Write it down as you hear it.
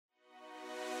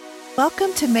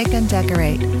Welcome to Make and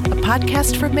Decorate, a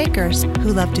podcast for makers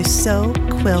who love to sew,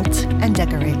 quilt, and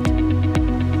decorate.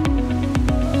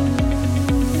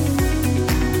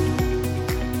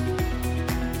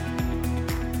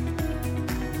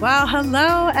 Well,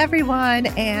 hello everyone,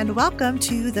 and welcome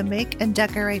to the Make and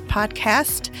Decorate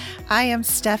podcast. I am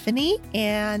Stephanie,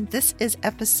 and this is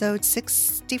episode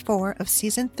 64 of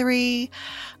season 3,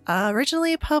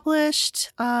 originally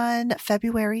published on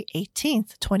February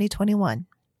 18th, 2021.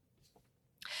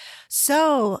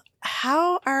 So,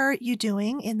 how are you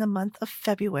doing in the month of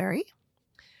February?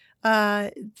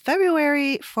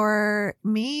 February for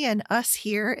me and us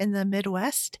here in the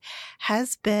Midwest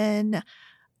has been,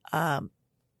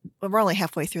 we're only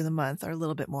halfway through the month or a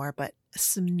little bit more, but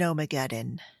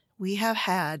Snowmageddon. We have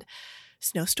had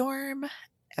snowstorm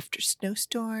after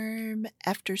snowstorm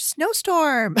after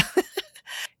snowstorm.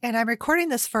 And I'm recording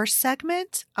this first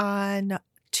segment on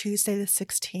Tuesday the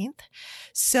 16th.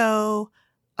 So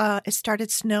it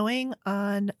started snowing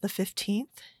on the 15th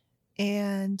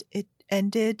and it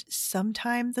ended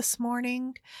sometime this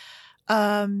morning.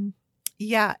 And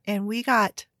we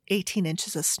got 18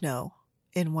 inches of snow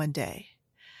in one day.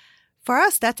 For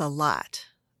us, that's a lot.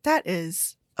 That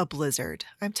is a blizzard,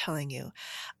 I'm telling you.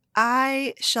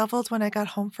 I shoveled when I got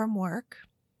home from work.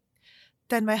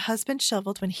 Then my husband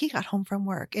shoveled when he got home from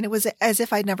work. And it was as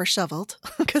if I'd never shoveled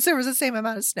because there was the same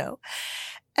amount of snow.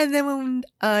 And then when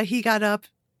he got up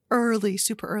early,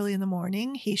 super early in the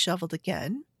morning, he shoveled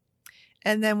again.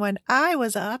 And then when I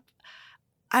was up,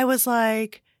 I was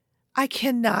like, I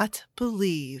cannot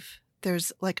believe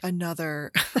there's like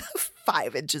another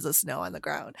 5 inches of snow on the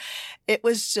ground. It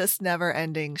was just never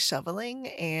ending shoveling.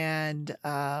 And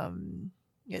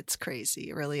it's crazy.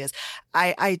 It really is.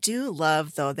 I do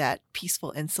love, though, that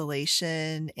peaceful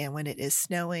insulation and when it is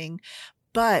snowing.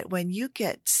 But when you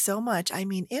get so much, I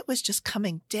mean, it was just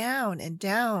coming down and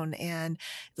down and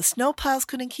the snow piles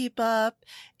couldn't keep up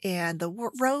and the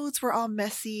roads were all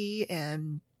messy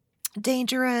and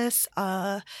dangerous.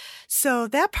 So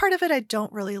that part of it I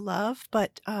don't really love,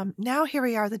 but now here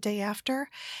we are the day after,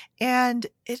 and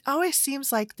it always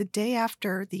seems like the day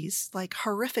after these like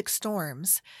horrific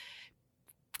storms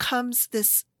comes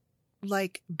this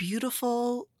like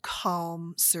beautiful,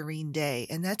 calm, serene day.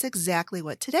 And that's exactly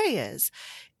what today is.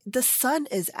 The sun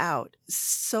is out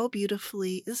so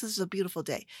beautifully. This is a beautiful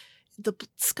day. The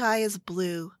sky is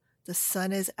blue. The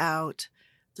sun is out.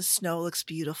 The snow looks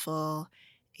beautiful.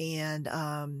 And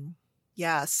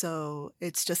so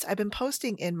it's just, I've been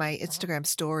posting in my Instagram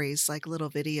stories like little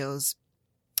videos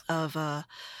of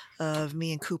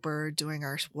me and Cooper doing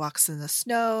our walks in the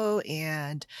snow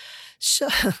and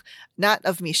not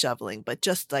of me shoveling, but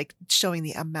just like showing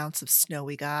the amounts of snow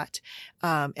we got.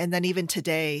 And then even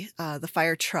today, the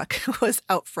fire truck was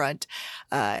out front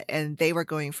and they were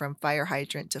going from fire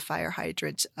hydrant to fire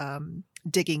hydrant,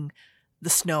 digging the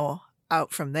snow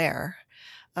out from there.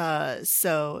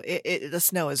 So the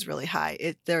snow is really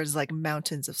high. There's like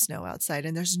mountains of snow outside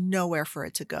and there's nowhere for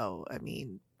it to go. I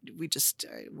mean, we just,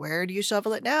 where do you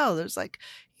shovel it now? There's like,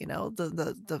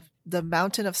 the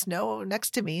mountain of snow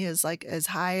next to me is like as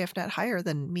high, if not higher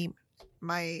than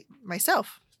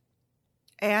myself.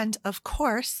 And of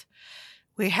course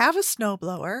we have a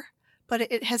snowblower, but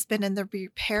it has been in the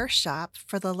repair shop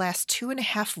for the last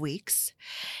 2.5 weeks.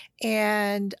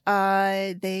 And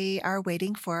they are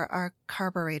waiting for our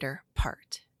carburetor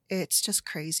part. It's just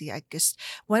crazy. I guess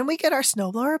when we get our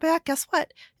snowblower back, guess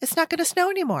what? It's not going to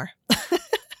snow anymore.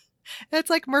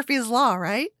 That's like Murphy's Law,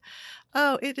 right?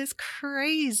 Oh, it is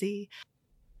crazy.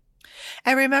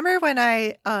 And remember when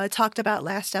I talked about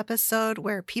last episode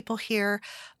where people here,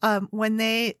 when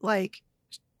they like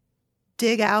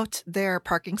dig out their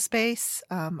parking space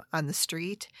on the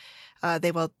street,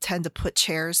 they will tend to put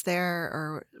chairs there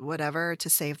or whatever to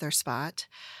save their spot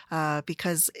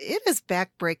because it is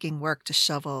backbreaking work to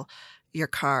shovel your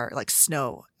car, like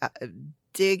snow,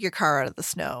 dig your car out of the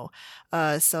snow.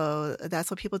 So that's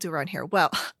what people do around here.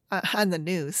 Well, on the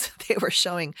news, they were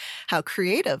showing how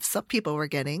creative some people were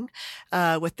getting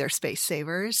with their space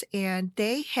savers. And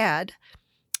they had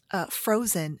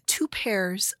frozen 2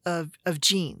 pairs of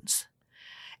jeans.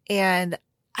 And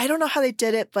I don't know how they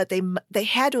did it, but they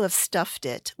had to have stuffed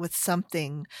it with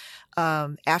something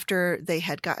after they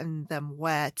had gotten them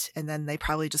wet, and then they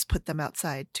probably just put them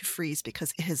outside to freeze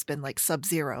because it has been like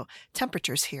sub-zero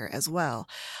temperatures here as well.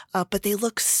 But they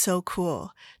look so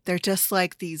cool. They're just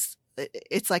like these.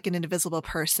 It's like an invisible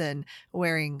person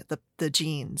wearing the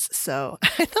jeans. So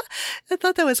I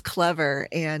thought that was clever,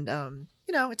 and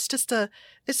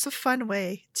it's a fun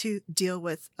way to deal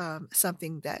with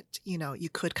something that, you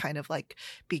could kind of like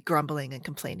be grumbling and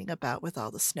complaining about with all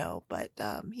the snow. But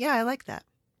I like that.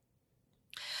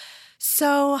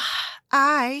 So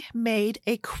I made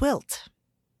a quilt.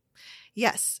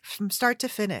 Yes, from start to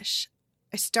finish.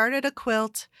 I started a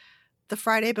quilt the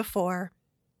Friday before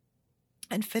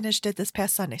and finished it this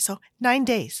past Sunday. So 9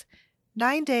 days.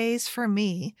 9 days for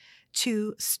me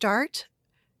to start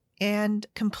and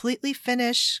completely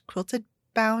finish quilted,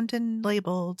 bound, and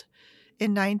labeled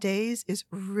in 9 days is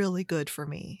really good for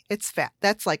me. It's fast.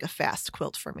 That's like a fast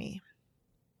quilt for me.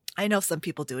 I know some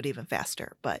people do it even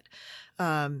faster, but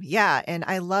yeah, and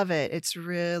I love it. It's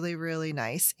really, really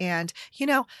nice. And,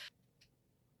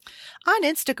 on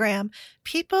Instagram,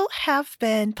 people have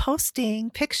been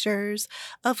posting pictures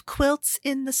of quilts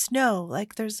in the snow.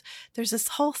 Like there's this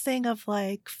whole thing of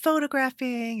like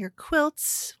photographing your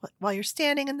quilts while you're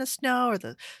standing in the snow or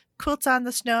the quilts on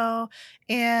the snow.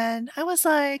 And I was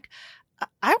like,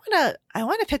 I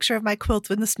want a picture of my quilt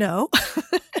in the snow.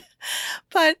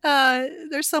 But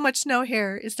there's so much snow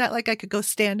here. It's not like I could go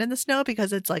stand in the snow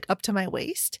because it's like up to my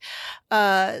waist.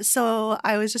 So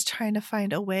I was just trying to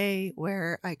find a way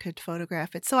where I could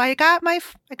photograph it. So I got my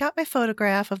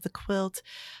photograph of the quilt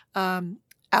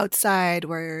outside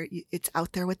where it's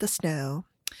out there with the snow.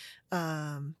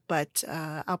 But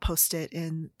I'll post it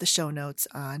in the show notes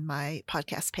on my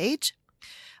podcast page.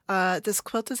 This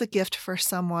quilt is a gift for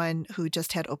someone who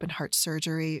just had open heart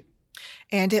surgery.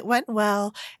 And it went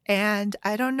well. And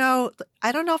I don't know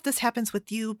if this happens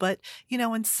with you, but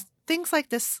when things like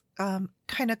this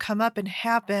kind of come up and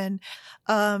happen,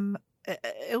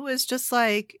 it was just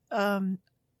like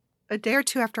a day or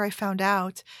two after I found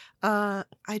out, I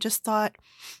just thought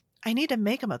I need to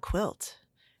make him a quilt.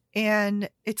 And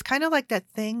it's kind of like that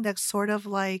thing that's sort of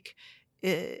like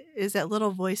is that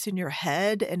little voice in your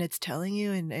head and it's telling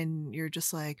you and you're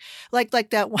just like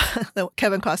that one, the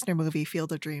Kevin Costner movie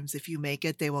Field of Dreams, if you make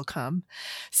it they will come.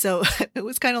 So it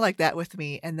was kind of like that with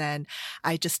me. And then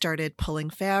I just started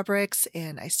pulling fabrics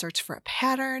and I searched for a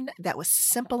pattern that was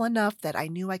simple enough that I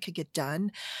knew I could get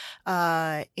done,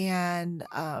 and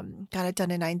got it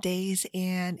done in 9 days.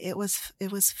 And it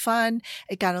was fun.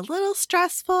 It got a little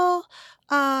stressful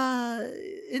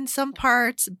in some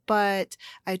parts, but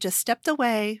I just stepped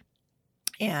away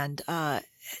and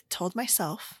told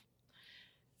myself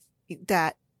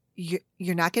that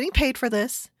you're not getting paid for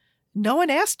this. No one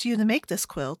asked you to make this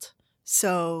quilt,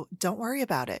 so don't worry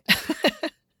about it.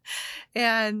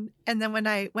 and then when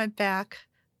I went back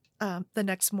the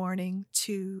next morning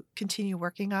to continue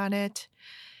working on it,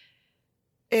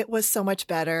 it was so much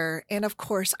better. And of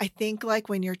course, I think like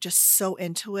when you're just so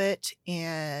into it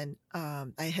and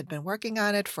I had been working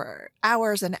on it for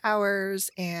hours and hours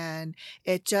and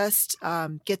it just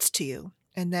gets to you.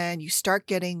 And then you start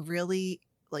getting really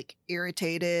like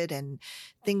irritated and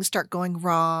things start going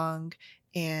wrong.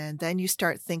 And then you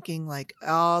start thinking like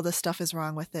all the stuff is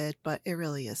wrong with it, but it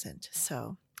really isn't.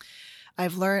 So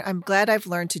I'm glad I've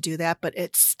learned to do that, but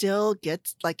it still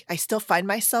gets like, I still find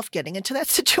myself getting into that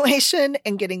situation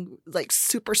and getting like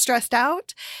super stressed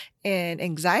out and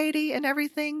anxiety and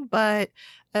everything. But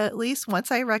at least once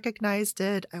I recognized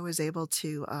it, I was able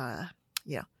to,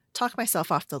 talk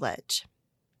myself off the ledge.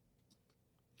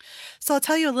 So I'll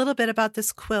tell you a little bit about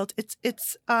this quilt.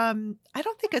 It's I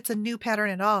don't think it's a new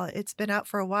pattern at all. It's been out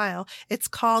for a while. It's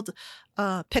called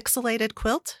Pixelated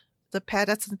Quilt.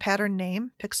 That's the pattern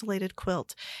name, Pixelated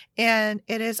Quilt. And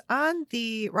it is on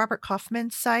the Robert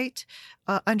Kaufman site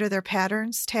under their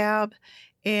patterns tab.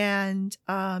 And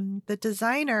the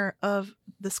designer of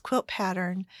this quilt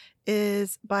pattern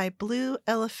is by Blue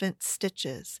Elephant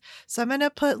Stitches. So I'm going to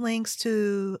put links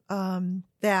to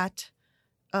that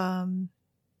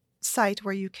site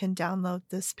where you can download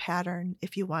this pattern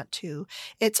if you want to.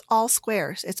 It's all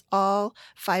squares. It's all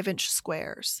 5-inch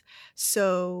squares.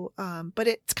 So, but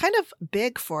it's kind of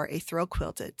big for a throw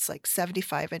quilt. It's like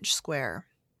 75-inch square.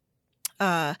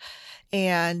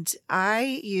 And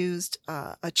I used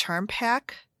a charm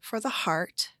pack for the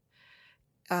heart,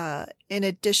 in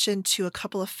addition to a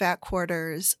couple of fat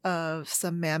quarters of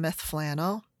some mammoth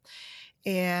flannel.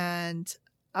 And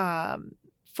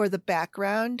for the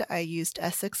background, I used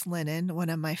Essex linen. One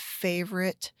of my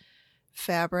favorite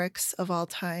fabrics of all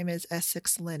time is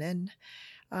Essex linen.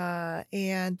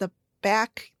 And the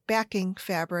backing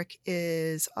fabric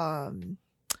is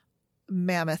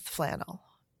mammoth flannel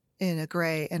in a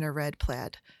gray and a red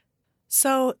plaid.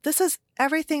 So this is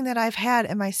everything that I've had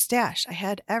in my stash. I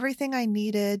had everything I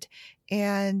needed.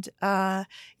 And,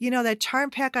 that charm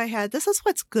pack I had, this is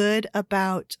what's good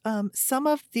about some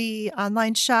of the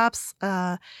online shops.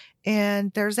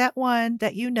 And there's that one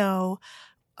that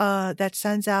that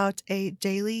sends out a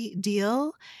daily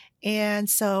deal. And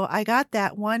so I got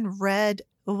that one red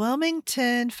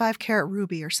Wilmington 5-carat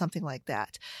ruby or something like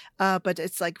that. But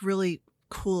it's like really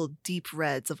cool deep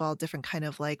reds of all different kind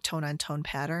of like tone on tone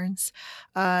patterns.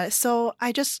 So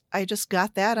I just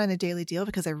got that on a daily deal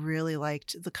because I really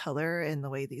liked the color and the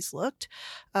way these looked.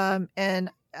 And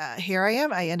here I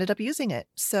am. I ended up using it.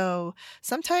 So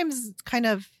sometimes kind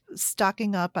of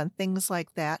stocking up on things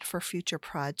like that for future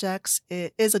projects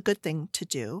it is a good thing to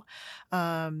do.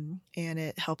 And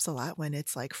it helps a lot when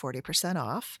it's like 40%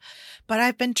 off. But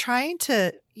I've been trying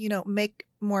to, make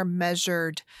more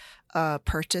measured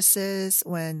purchases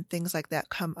when things like that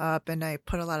come up. And I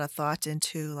put a lot of thought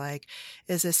into like,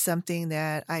 is this something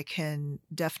that I can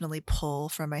definitely pull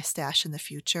from my stash in the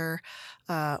future?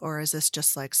 Or is this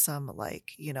just like some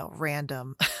like,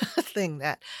 random thing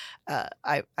that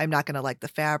I'm not going to like the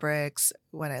fabrics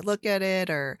when I look at it,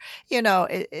 or,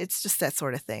 it's just that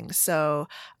sort of thing. So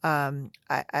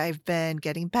I've been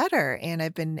getting better, and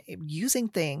I've been using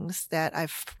things that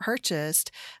I've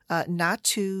purchased not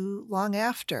too long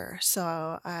after.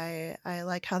 So I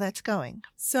like how that's going.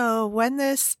 So when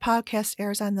this podcast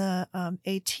airs on the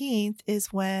 18th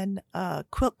is when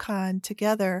QuiltCon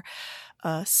Together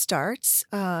starts.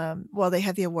 Well, they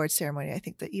have the award ceremony, I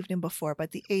think, the evening before,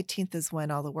 but the 18th is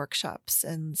when all the workshops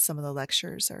and some of the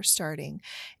lectures are starting.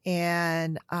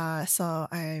 And so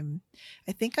I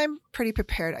think I'm pretty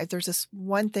prepared. There's this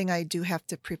one thing I do have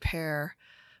to prepare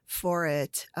for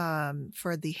it.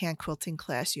 For the hand quilting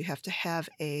class, you have to have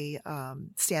a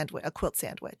quilt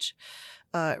sandwich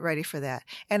ready for that.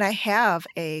 And I have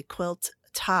a quilt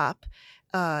top.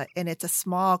 And it's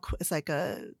it's like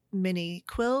a mini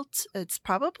quilt. It's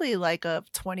probably like a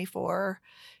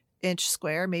 24-inch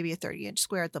square, maybe a 30-inch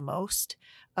square at the most,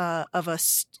 of a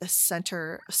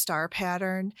center star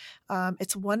pattern.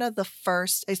 It's one of the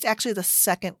first, it's actually the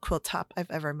second quilt top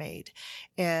I've ever made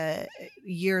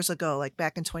years ago, like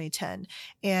back in 2010.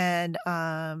 And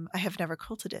I have never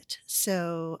quilted it.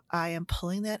 So I am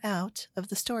pulling that out of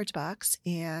the storage box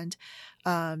and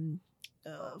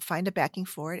find a backing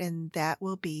for it, and that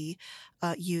will be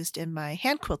used in my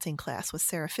hand quilting class with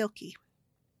Sarah Filke.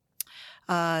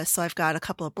 So I've got a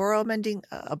couple of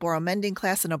a borrow mending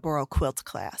class and a borrow quilt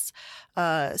class.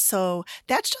 So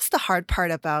that's just the hard part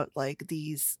about like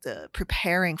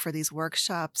preparing for these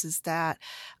workshops is that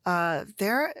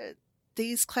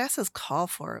these classes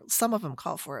some of them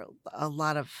call for a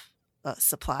lot of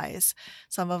supplies.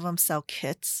 Some of them sell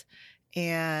kits,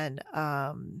 and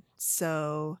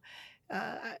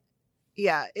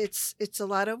yeah, it's a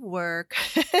lot of work.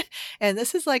 And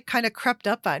this is like kind of crept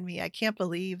up on me. I can't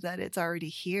believe that it's already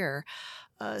here.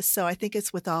 So I think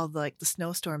it's with all the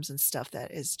snowstorms and stuff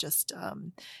that is just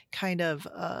kind of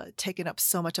taken up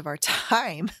so much of our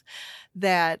time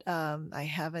that I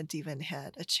haven't even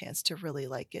had a chance to really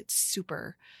get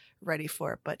super ready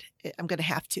for it. But I'm going to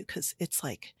have to, because it's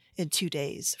like in 2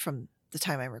 days from the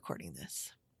time I'm recording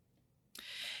this.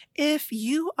 If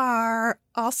you are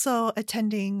also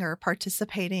attending or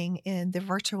participating in the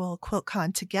virtual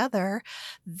QuiltCon Together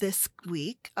this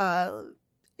week,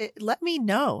 let me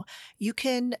know. You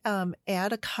can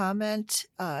add a comment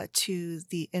to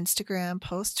the Instagram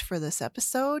post for this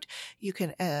episode. You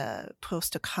can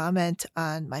post a comment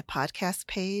on my podcast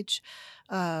page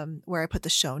where I put the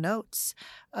show notes.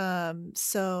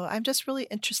 So I'm just really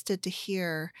interested to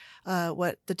hear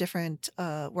what the different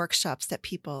workshops that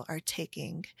people are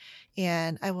taking.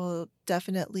 And I will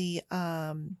definitely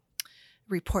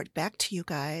report back to you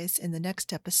guys in the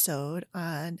next episode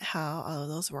on how all of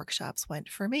those workshops went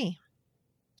for me.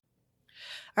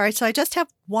 All right, so I just have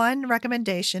one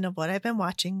recommendation of what I've been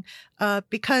watching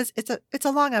because it's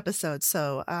a long episode.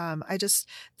 So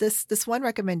this one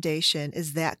recommendation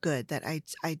is that good that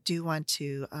I do want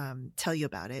to tell you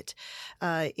about it.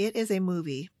 It is a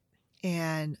movie,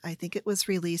 and I think it was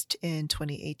released in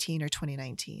 2018 or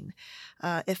 2019.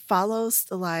 It follows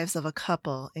the lives of a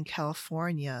couple in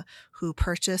California who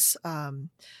purchase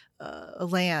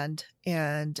land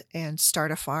and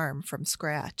start a farm from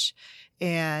scratch.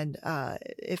 And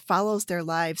it follows their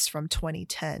lives from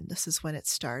 2010. This is when it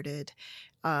started.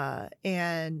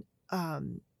 And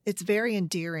it's very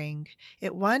endearing.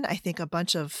 It won, I think, a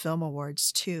bunch of film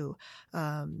awards too.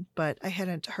 But I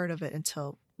hadn't heard of it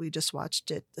until we just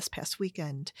watched it this past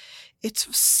weekend.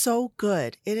 It's so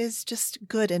good. It is just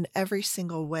good in every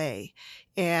single way.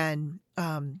 And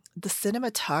the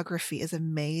cinematography is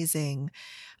amazing.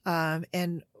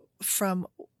 And from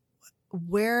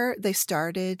where they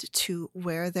started to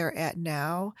where they're at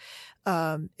now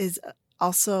is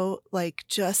also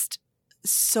just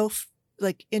so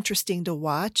interesting to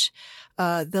watch.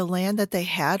 The land that they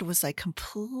had was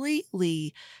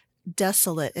completely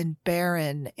desolate and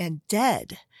barren and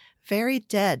dead, very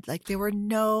dead. There were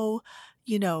no,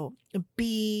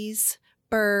 bees,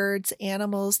 birds,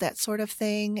 animals, that sort of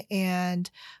thing. And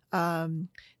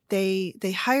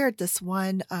they hired this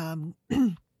one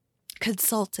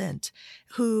consultant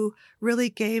who really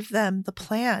gave them the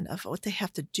plan of what they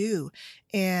have to do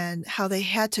and how they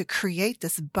had to create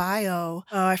this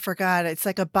I forgot. It's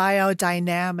like a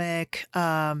biodynamic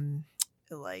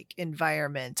like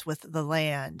environment with the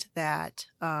land that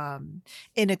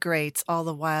integrates all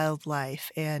the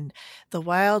wildlife, and the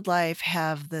wildlife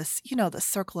have this, the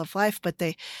circle of life, but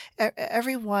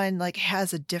everyone like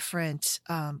has a different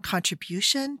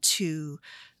contribution to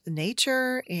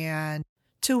nature. And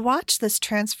to watch this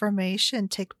transformation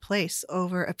take place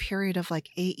over a period of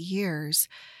like 8 years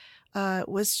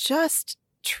was just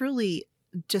truly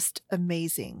just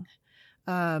amazing.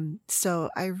 So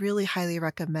I really highly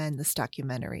recommend this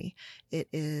documentary. It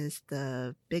is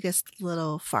The Biggest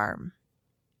Little Farm.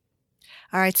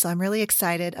 All right, so I'm really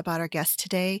excited about our guest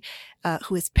today,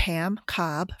 who is Pam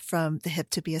Cobb from the Hip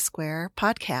to Be a Square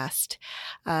podcast.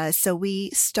 So we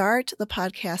start the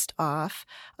podcast off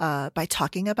by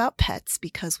talking about pets,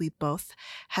 because we both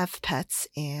have pets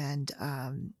and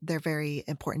they're very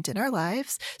important in our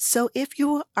lives. So if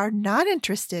you are not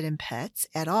interested in pets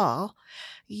at all,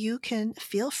 you can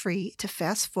feel free to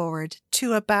fast forward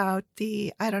to about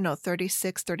the,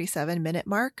 36, 37 minute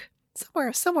mark.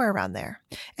 Somewhere around there.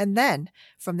 And then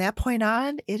from that point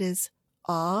on, it is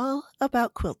all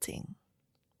about quilting.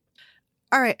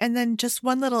 All right. And then just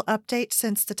one little update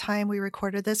since the time we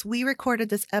recorded this. We recorded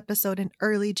this episode in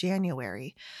early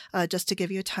January, just to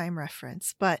give you a time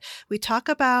reference. But we talk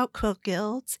about quilt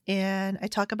guilds, and I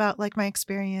talk about like my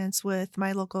experience with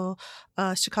my local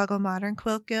Chicago Modern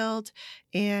Quilt Guild,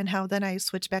 and how then I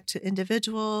switched back to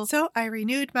individual. So I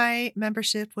renewed my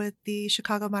membership with the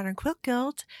Chicago Modern Quilt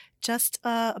Guild just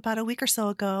about a week or so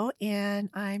ago, and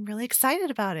I'm really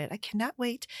excited about it. I cannot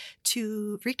wait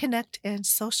to reconnect and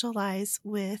socialize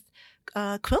with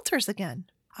quilters again.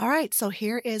 All right, so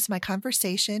here is my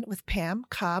conversation with Pam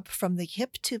Cobb from the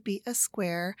Hip to Be a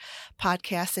Square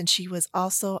podcast, and she was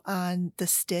also on the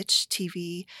Stitch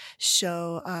TV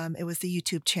show. It was the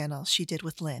YouTube channel she did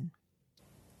with Lynn.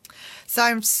 So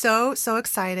I'm so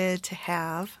excited to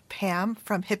have Pam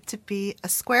from Hip to Be a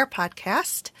Square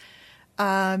podcast.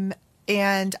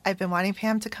 And I've been wanting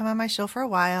Pam to come on my show for a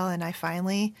while, and I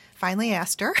finally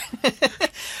asked her.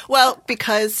 Well,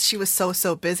 because she was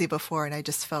so busy before, and I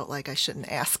just felt like I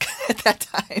shouldn't ask at that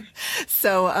time.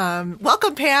 So,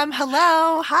 welcome, Pam.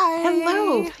 Hello. Hi.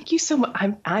 Hello. Thank you so much.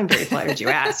 I'm very flattered you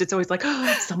asked. It's always like,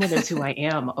 oh, someone knows who I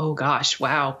am. Oh gosh.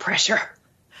 Wow. Pressure.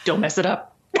 Don't mess it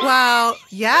up. Well,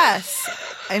 yes.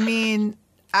 I mean,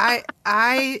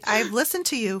 I've listened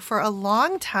to you for a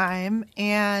long time,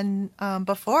 and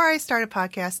before I started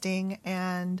podcasting,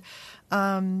 and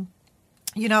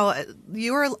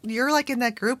you're like in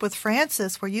that group with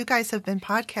Francis where you guys have been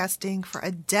podcasting for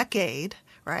a decade,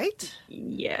 right?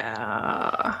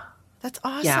 Yeah. That's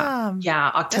awesome.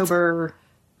 Yeah. October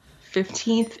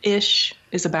 15th ish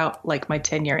is about like my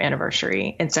 10-year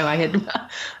anniversary, and so I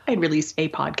had released a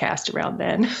podcast around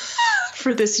then.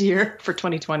 For this year, for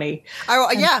 2020. I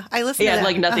listened to that. Yeah,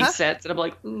 like nothing sets. And I'm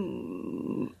like,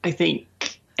 I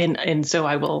think. And so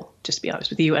I will just be honest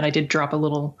with you. And I did drop a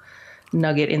little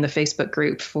nugget in the Facebook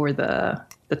group for the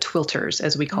twilters,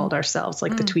 as we called ourselves,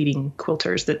 like the tweeting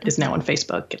quilters that is now on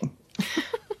Facebook. And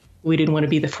we didn't want to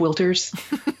be the twilters,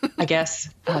 I guess.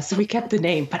 So we kept the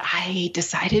name. But I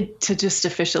decided to just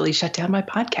officially shut down my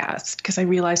podcast because I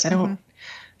realized I don't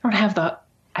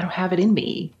have it in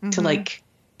me to like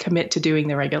commit to doing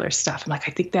the regular stuff. I'm like,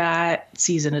 I think that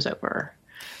season is over.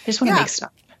 I just want to make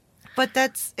stuff. But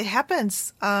it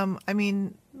happens. I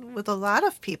mean, with a lot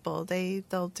of people,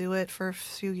 they'll do it for a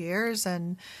few years,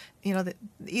 and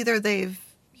either they've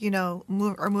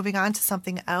moving on to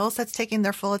something else that's taking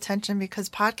their full attention, because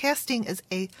podcasting is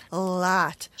a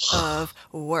lot of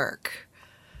work.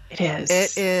 It is.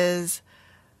 It is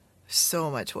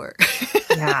so much work.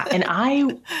 Yeah, and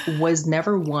I was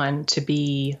never one to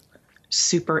be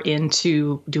super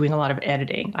into doing a lot of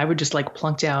editing. I would just like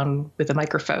plunk down with a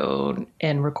microphone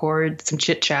and record some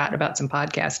chit chat about some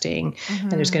podcasting. And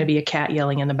there's going to be a cat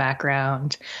yelling in the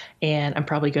background, and I'm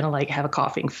probably going to like have a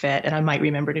coughing fit, and I might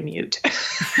remember to mute.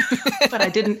 But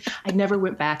I never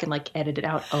went back and like edited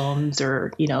out ums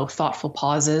or, thoughtful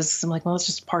pauses. I'm like, well, it's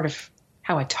just part of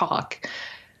how I talk.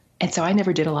 And so I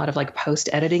never did a lot of like post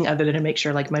editing other than to make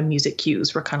sure like my music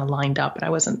cues were kind of lined up and I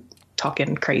wasn't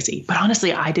talking crazy. But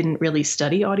honestly, I didn't really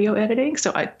study audio editing, so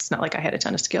it's not like I had a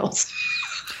ton of skills.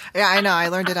 Yeah, I know. I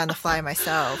learned it on the fly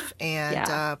myself, and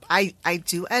I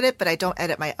do edit, but I don't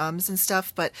edit my ums and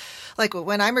stuff. But like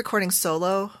when I'm recording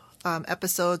solo,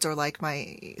 episodes or like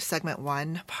my segment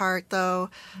 1 part though,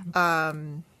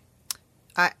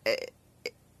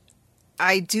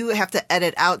 I do have to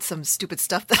edit out some stupid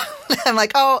stuff that I'm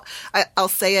like, I'll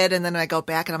say it and then I go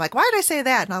back and I'm like, why did I say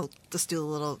that? And I'll just do a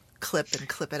little clip and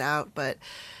clip it out. But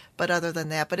other than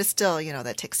that, but it's still,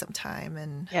 that takes some time.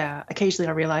 And yeah, occasionally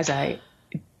I realize I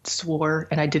swore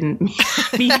and I didn't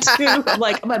mean to. I'm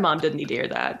like, my mom didn't need to hear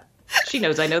that. She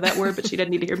knows I know that word, but she doesn't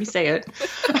need to hear me say it.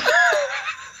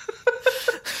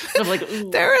 I'm like,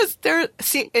 ooh.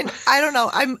 See, and I don't know.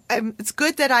 It's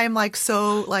good that I'm like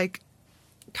so like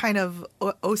kind of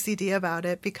OCD about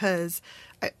it because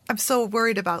I'm so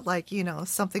worried about like,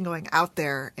 something going out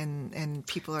there and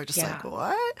people are just like,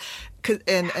 what?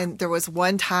 And there was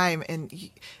one time and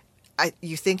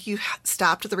you think you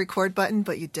stopped the record button,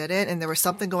 but you didn't. And there was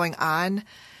something going on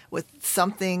with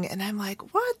something. And I'm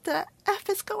like, what the F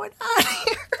is going on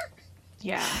here?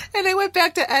 Yeah. And I went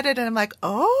back to edit and I'm like,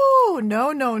 oh,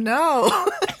 no.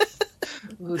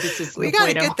 Ooh, this is we got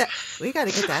to get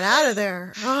that out of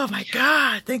there. Oh my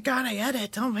God. Thank God I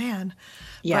edit. Oh man.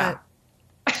 Yeah.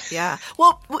 Yeah.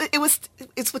 Well,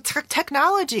 it's with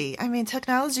technology. I mean,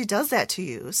 technology does that to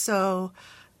you. So,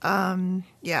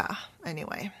 yeah.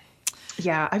 Anyway.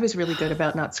 Yeah, I was really good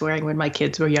about not swearing when my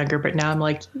kids were younger, but now I'm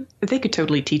like, they could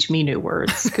totally teach me new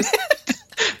words because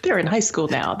they're in high school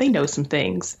now. They know some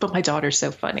things, but my daughter's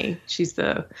so funny. She's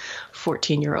the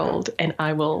 14-year-old, and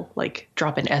I will like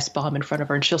drop an S-bomb in front of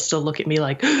her, and she'll still look at me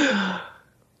like, oh,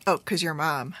 because you're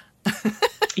mom.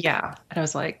 Yeah, and I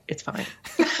was like, it's fine.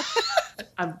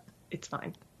 It's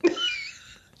fine.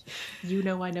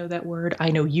 I know that word. I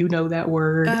know you know that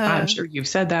word. I'm sure you've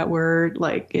said that word.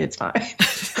 Like, it's fine.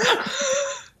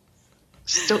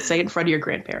 Just don't say it in front of your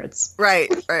grandparents.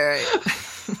 Right.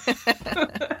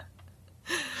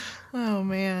 Oh,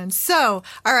 man. So,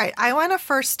 all right. I want to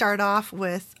first start off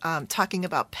with talking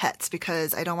about pets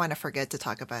because I don't want to forget to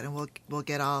talk about it. And we'll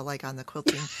get all like on the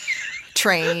quilting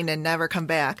train and never come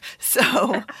back.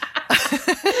 So,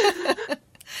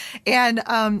 and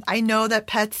I know that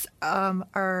pets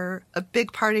are a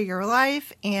big part of your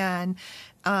life and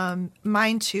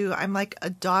mine too. I'm like a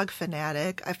dog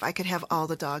fanatic. If I could have all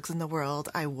the dogs in the world,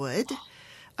 I would.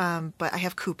 But I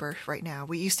have Cooper right now.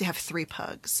 We used to have 3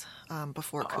 pugs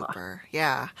before Cooper.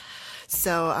 Yeah.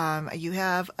 So you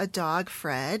have a dog,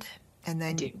 Fred, and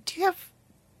then do you have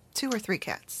 2 or 3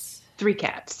 cats? 3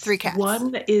 cats. 3 cats.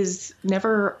 One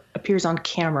never appears on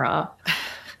camera,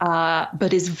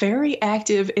 but is very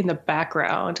active in the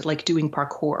background, like doing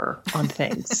parkour on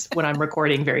things when I'm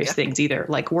recording various things, either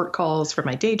like work calls for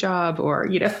my day job or,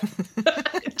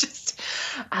 just,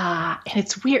 and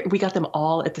it's weird. We got them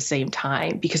all at the same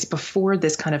time because before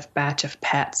this kind of batch of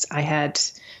pets, I had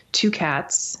 2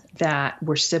 cats that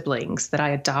were siblings that I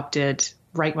adopted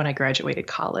right when I graduated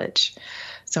college.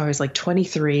 So I was like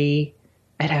 23.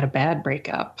 I'd had a bad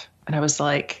breakup and I was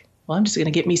like, well, I'm just going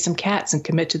to get me some cats and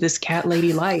commit to this cat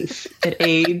lady life at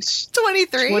age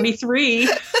 23.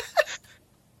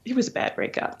 It was a bad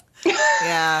breakup.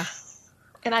 Yeah.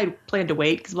 And I planned to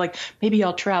wait because like, maybe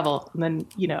I'll travel. And then,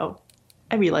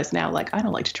 I realize now, like, I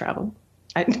don't like to travel.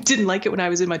 I didn't like it when I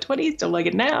was in my 20s. Don't like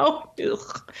it now.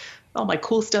 Ugh. All my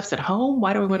cool stuff's at home.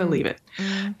 Why do I want to leave it?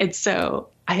 And so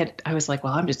I was like,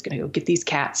 well, I'm just going to go get these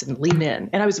cats and lean in.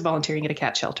 And I was volunteering at a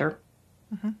cat shelter.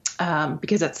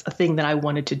 Because that's a thing that I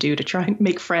wanted to do to try and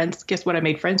make friends. Guess what I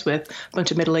made friends with? A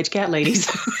bunch of middle-aged cat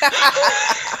ladies.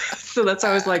 So that's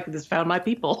how I was like, this found my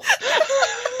people.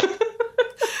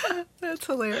 That's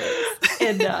hilarious.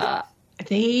 And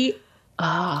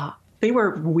they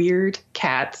were weird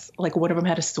cats. Like one of them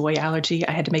had a soy allergy.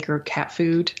 I had to make her cat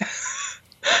food.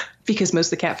 Because most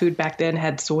of the cat food back then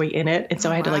had soy in it. And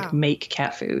so I had to like make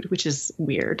cat food, which is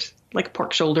weird. Like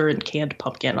pork shoulder and canned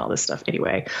pumpkin, all this stuff.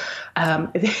 Anyway,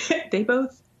 they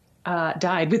both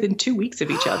died within 2 weeks of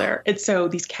each other. And so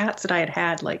these cats that I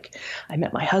had, like I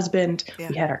met my husband,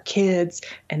 we had our kids,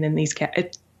 and then these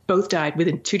cats both died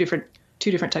within two different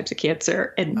types of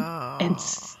cancer. And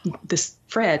this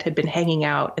Fred had been hanging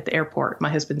out at the airport. My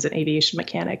husband's an aviation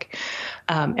mechanic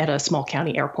at a small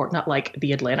county airport, not like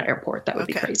the Atlanta airport. That would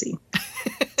be crazy.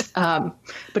 But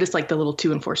it's like the little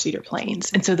 2- and 4-seater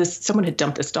planes. And so someone had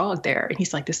dumped this dog there, and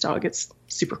he's like, this dog is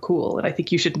super cool, and I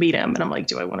think you should meet him. And I'm like,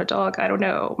 do I want a dog? I don't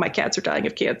know. My cats are dying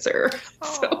of cancer.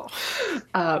 So,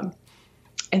 and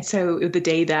so the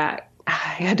day that I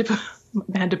had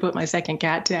to put my second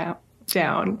cat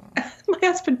down, my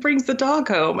husband brings the dog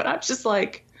home, and I'm just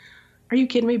like, are you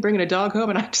kidding me? Bringing a dog home?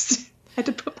 And I just had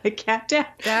to put my cat down.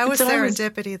 That was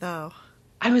serendipity, though.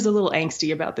 I was a little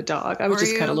angsty about the dog. I was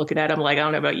just kind of looking at him like, I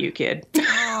don't know about you, kid.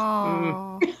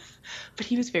 Oh. But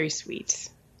he was very sweet.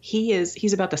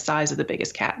 He's about the size of the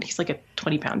biggest cat. He's like a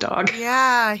 20-pound dog.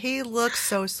 Yeah, he looks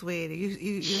so sweet.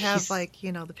 You have like,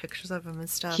 you know, the pictures of him and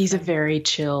stuff. He's a very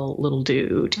chill little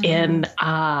dude. And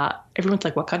everyone's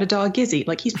like, what kind of dog is he?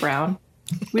 Like, he's brown.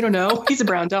 We don't know. He's a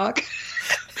brown dog.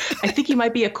 I think he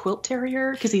might be a quilt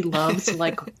terrier because he loves to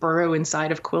like burrow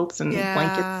inside of quilts and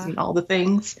blankets and all the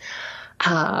things.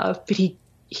 But he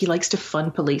likes to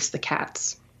fun police the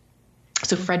cats.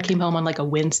 So Fred came home on like a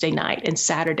Wednesday night, and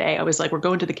Saturday I was like, we're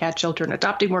going to the cat shelter and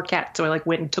adopting more cats. So I like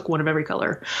went and took one of every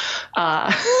color.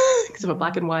 Because I'm a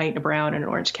black and white, a brown, and an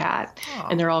orange cat. Aww.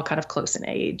 And they're all kind of close in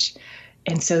age.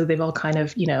 And so they've all kind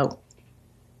of, you know,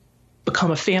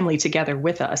 become a family together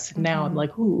with us. And now I'm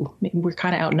like, ooh, we're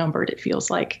kind of outnumbered, it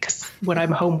feels like, because when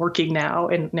I'm home working now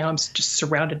and now I'm just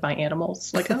surrounded by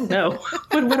animals, like, oh no,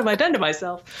 what have I done to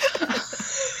myself?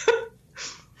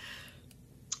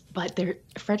 But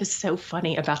Fred is so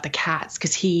funny about the cats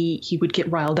because he would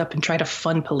get riled up and try to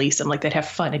fun police them. Like they'd have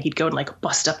fun and he'd go and like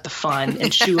bust up the fun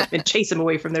and shoo them and chase them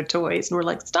away from their toys. And we're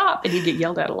like, stop. And he'd get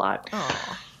yelled at a lot.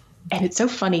 Aww. And it's so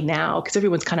funny now because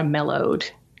everyone's kind of mellowed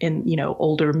in, you know,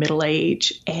 older middle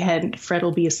age, and Fred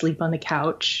will be asleep on the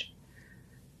couch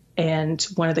and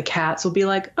one of the cats will be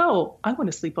like, oh, I want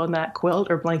to sleep on that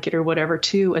quilt or blanket or whatever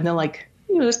too. And they'll like,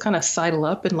 you know, just kind of sidle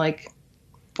up and like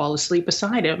fall asleep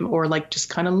beside him or like just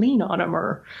kind of lean on him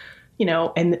or, you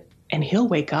know, and he'll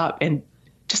wake up and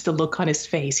just the look on his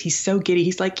face, he's so giddy.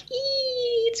 He's like,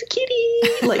 it's a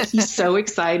kitty. Like he's so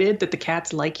excited that the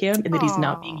cats like him and that he's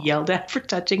not being yelled at for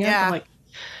touching him. Yeah. I'm like,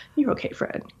 you're okay,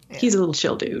 Fred. Yeah. He's a little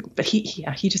chill dude, but he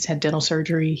just had dental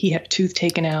surgery. He had a tooth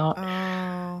taken out.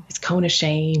 Oh. His cone of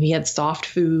shame. He had soft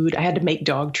food. I had to make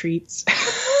dog treats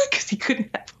because he couldn't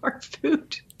have hard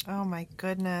food. Oh my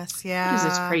goodness. Yeah. It is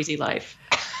his crazy life.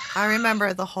 I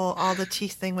remember all the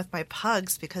teeth thing with my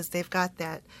pugs because they've got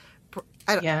that,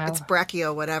 it's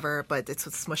brachio whatever, but it's a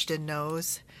smushed in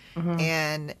nose. Mm-hmm.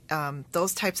 And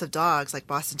those types of dogs, like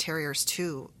Boston Terriers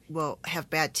too, will have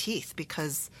bad teeth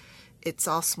because it's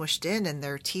all smushed in and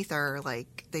their teeth are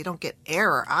like, they don't get air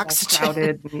or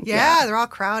oxygen. They're all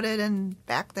crowded and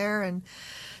back there. And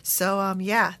so,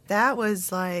 that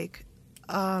was like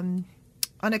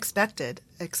unexpected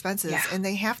expenses. Yeah. And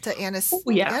they have to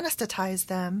anesthetize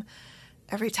them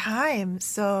every time.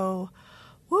 So,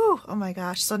 oh my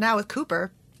gosh. So now with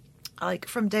Cooper, like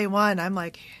from day one, I'm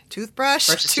like, toothbrush,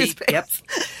 toothpaste. Yep.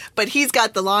 But he's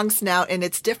got the long snout and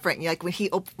it's different. Like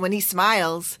when he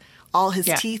smiles, all his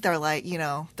teeth are like, you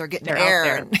know, they're getting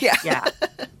air. And, yeah.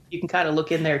 You can kind of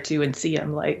look in there too and see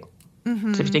him like,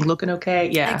 is everything looking okay?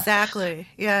 Yeah. Exactly.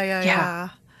 Yeah.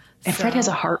 And Fred has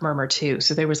a heart murmur too.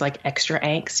 So there was like extra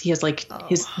angst. He has like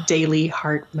his daily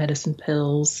heart medicine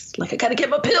pills. Like, I got to get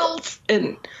my pills.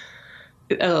 And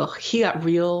he got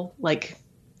real like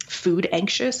food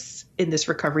anxious in this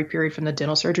recovery period from the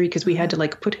dental surgery because we had to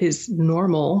like put his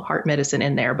normal heart medicine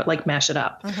in there, but like mash it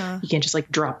up. You can't just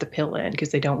like drop the pill in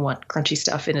because they don't want crunchy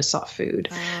stuff in his soft food.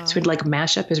 So we'd like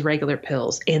mash up his regular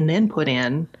pills and then put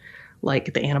in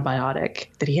like the antibiotic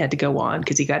that he had to go on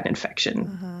because he got an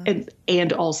infection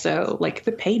and also like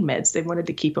the pain meds they wanted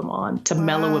to keep him on to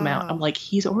mellow him out. I'm like,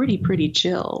 he's already pretty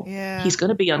chill. Yeah. He's going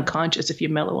to be unconscious if you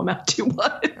mellow him out too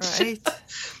much. Right.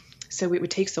 So it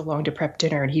would take so long to prep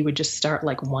dinner and he would just start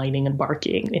like whining and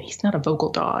barking and he's not a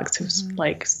vocal dog. So it was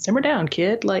like, simmer down,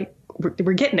 kid. Like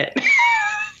we're getting it.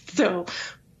 So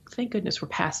thank goodness we're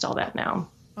past all that now.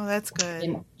 Oh, that's good.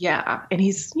 And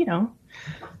he's, you know,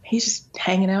 he's just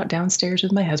hanging out downstairs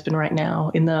with my husband right now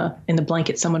in the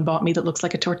blanket someone bought me that looks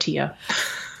like a tortilla.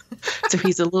 So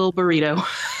he's a little burrito.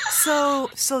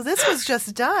 So this was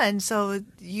just done. So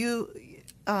you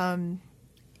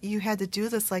had to do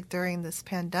this like during this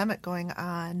pandemic going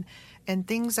on, and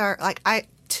things are like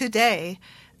today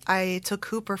I took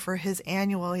Cooper for his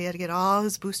annual. He had to get all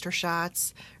his booster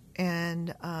shots,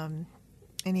 and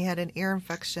he had an ear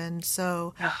infection.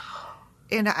 So.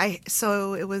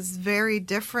 So it was very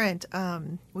different.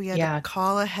 We had to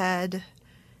call ahead,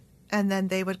 and then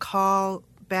they would call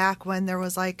back when there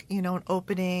was like, you know, an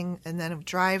opening, and then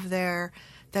drive there.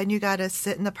 Then you got to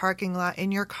sit in the parking lot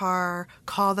in your car,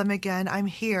 call them again, I'm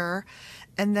here.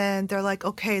 And then they're like,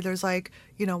 okay, there's like,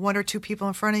 you know, one or two people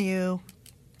in front of you.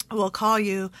 We'll call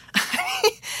you.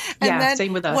 And then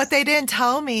same with us. What they didn't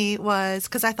tell me was,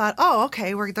 because I thought, oh,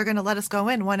 okay, they're going to let us go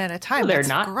in one at a time. No, they're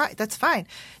not. Right, that's fine.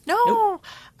 No, nope.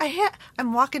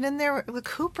 I'm walking in there with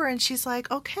Cooper, and she's like,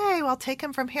 okay, well, I'll take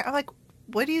him from here. I'm like,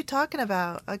 what are you talking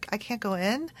about? Like, I can't go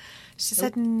in? She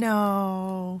said,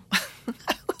 no.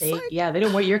 They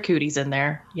don't want your cooties in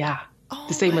there. Yeah. Oh,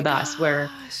 the same with us, where,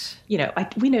 you know,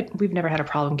 we've never had a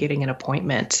problem getting an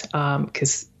appointment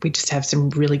because we just have some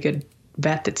really good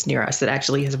vet that's near us that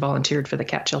actually has volunteered for the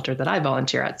cat shelter that I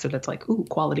volunteer at. So that's like, ooh,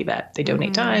 quality vet. They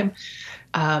donate time.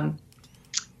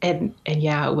 And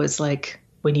yeah, it was like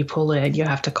when you pull in, you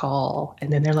have to call,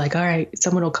 and then they're like, all right,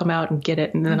 someone will come out and get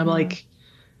it. And then I'm like,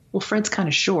 well, Fred's kind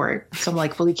of short. So I'm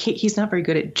like, well, he's not very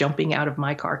good at jumping out of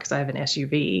my car because I have an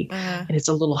SUV and it's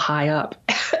a little high up.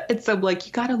 And so I'm like,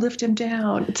 you got to lift him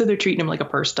down. And so they're treating him like a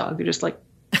purse dog. They're just like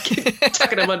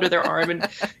tucking him under their arm and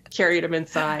carrying him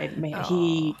inside. Man,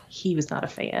 he was not a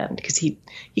fan because he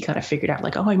kind of figured out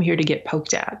like, oh, I'm here to get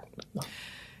poked at. Ugh.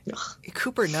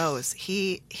 Cooper knows.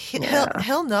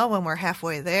 He'll know when we're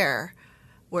halfway there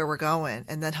where we're going,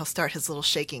 and then he'll start his little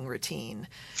shaking routine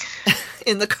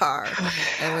in the car.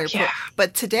 And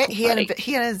but today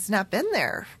he has not been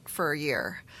there for a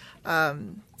year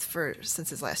since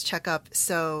his last checkup,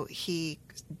 so he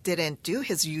didn't do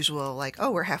his usual like,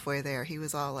 oh, we're halfway there. He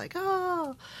was all like,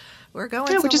 oh, we're going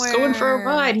somewhere. We're just going for a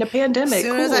ride in a pandemic. As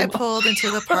soon as I pulled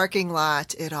into the parking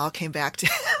lot, it all came back to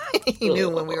he knew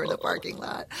when we were in the parking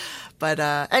lot. But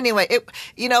anyway,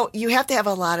 you have to have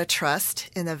a lot of trust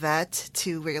in the vet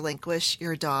to relinquish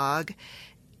your dog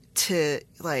to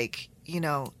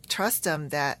trust them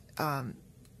that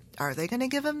are they going to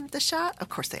give him the shot? Of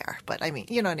course they are. But I mean,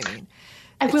 you know what I mean?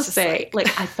 I will say,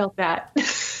 I felt that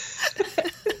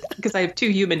because I have 2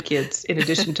 human kids in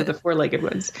addition to the 4-legged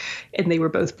ones, and they were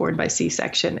both born by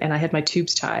C-section, and I had my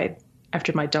tubes tied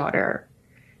after my daughter,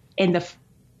 and the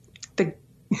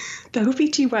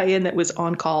OBGYN that was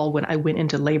on call when I went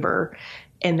into labor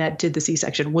and that did the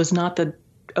C-section was not the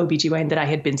OBGYN that I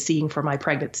had been seeing for my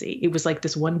pregnancy. It was like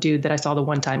this one dude that I saw the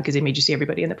one time because he made you see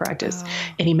everybody in the practice.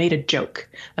 And he made a joke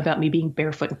about me being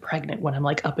barefoot and pregnant when I'm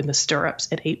like up in the stirrups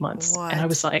at 8 months. What? And I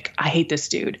was like, I hate this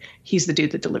dude. He's the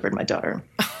dude that delivered my daughter.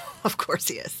 Of course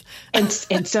he is. and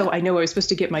so I know I was supposed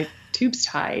to get my tubes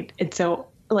tied. And so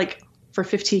like for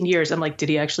 15 years, I'm like, did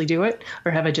he actually do it?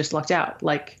 Or have I just lucked out?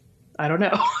 Like, I don't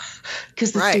know.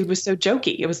 Because this dude was so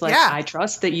jokey. It was like, I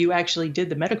trust that you actually did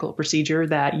the medical procedure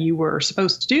that you were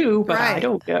supposed to do, but I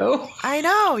don't know. I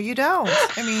know, you don't.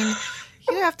 I mean,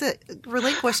 you have to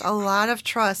relinquish a lot of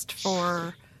trust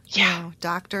for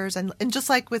doctors. And just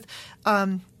like with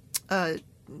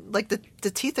like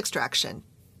the teeth extraction,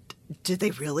 did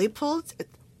they really pull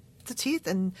the teeth?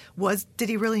 And did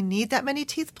he really need that many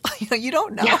teeth? You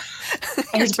don't know. Yeah.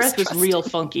 And his breath was real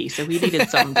funky, so he needed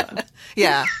something done.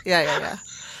 Yeah.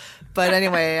 But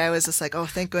anyway, I was just like, oh,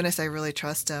 thank goodness I really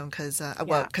trust him because I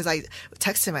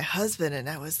texted my husband and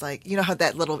I was like, you know how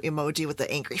that little emoji with the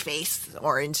angry face,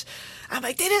 orange. I'm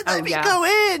like, they didn't let me go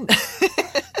in.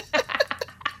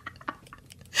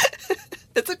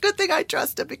 It's a good thing I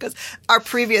trust him because our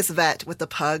previous vet with the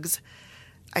pugs,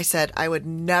 I said I would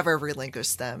never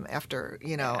relinquish them after,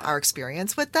 our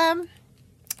experience with them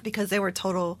because they were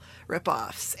total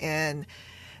ripoffs. And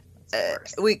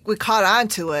we caught on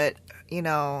to it,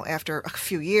 after a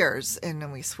few years and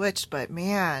then we switched. But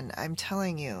man, I'm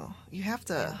telling you, you have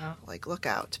to look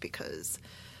out because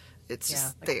it's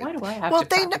just why do I have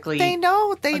to they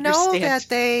know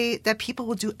that people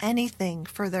will do anything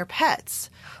for their pets.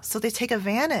 So they take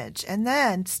advantage. And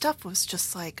then stuff was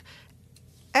just like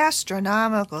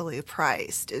astronomically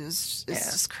priced. It's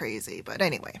just crazy. But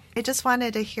anyway, I just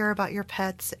wanted to hear about your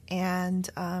pets and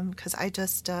because I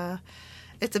just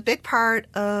it's a big part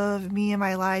of me and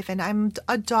my life, and I'm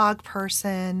a dog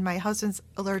person. My husband's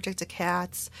allergic to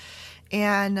cats,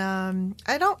 and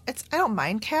I don't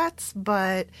mind cats,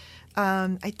 but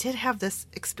I did have this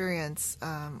experience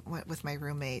with my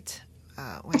roommate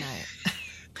when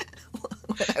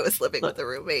I was living with a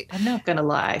roommate. I'm not gonna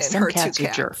lie, some cats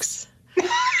are jerks.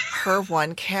 Her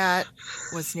one cat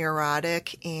was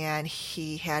neurotic, and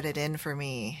he had it in for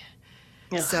me.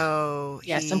 Ugh. So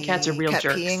some cats are real kept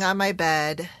jerks. Peeing on my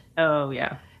bed. Oh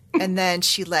yeah. And then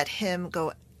she let him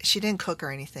go. She didn't cook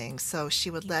or anything, so she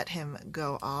would let him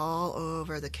go all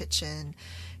over the kitchen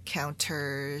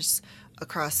counters,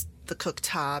 across the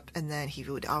cooktop, and then he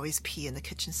would always pee in the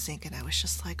kitchen sink. And I was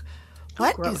just like,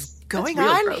 what is going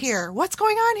on here? What's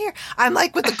going on here? I'm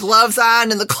like with the gloves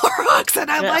on and the Clorox, and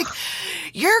I'm like,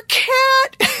 your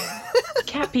cat.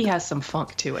 Cat pee has some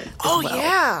funk to it.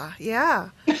 Yeah.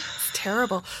 It's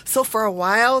terrible. So for a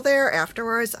while there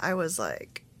afterwards, I was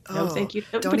like, no, thank you.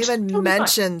 Don't even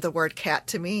mention the word cat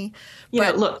to me.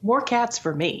 Look, more cats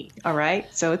for me. All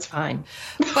right. So it's fine.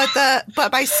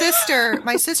 But my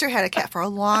sister had a cat for a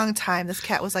long time. This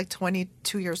cat was like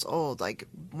 22 years old, like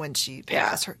when she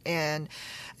passed her. And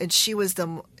she was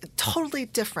totally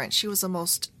different. She was the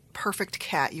most perfect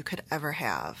cat you could ever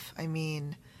have. I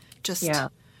mean, just, yeah.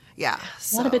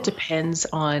 A lot of it depends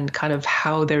on kind of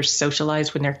how they're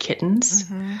socialized when they're kittens.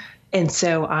 Mm-hmm. And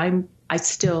so I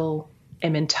still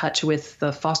am in touch with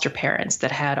the foster parents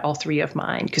that had all three of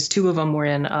mine, because two of them were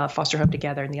in a foster home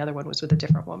together and the other one was with a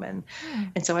different woman.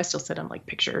 And so I still send them like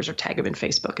pictures or tag them in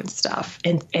Facebook and stuff.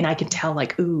 And I can tell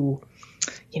like, ooh,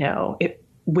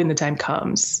 when the time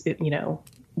comes,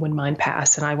 when mine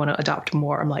pass and I want to adopt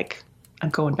more, I'm like, I'm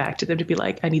going back to them to be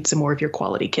like, I need some more of your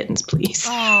quality kittens, please.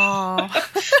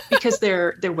 Because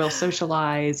they're well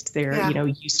socialized. They're,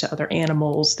 used to other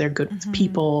animals. They're good with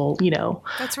people,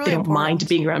 That's really they don't important. mind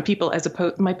being around people, as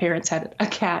opposed, my parents had a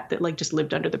cat that like just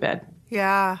lived under the bed.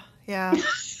 Yeah.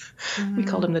 We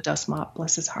called him the dust mop,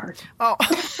 bless his heart. Oh.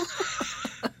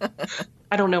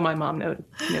 I don't know. My mom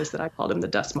knows that I called him the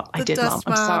dust mop. I did, dust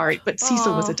Mom. mop. I'm sorry. But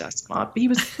Cecil was a dust mop.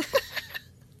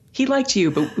 He liked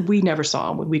you, but we never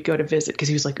saw him when we'd go to visit because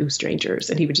he was like, ooh, strangers.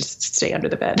 And he would just stay under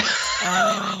the bed.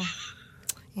 Oh.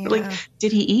 Yeah. Like,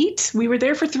 did he eat? We were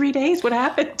there for 3 days. What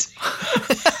happened?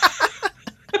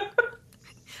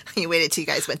 He waited till you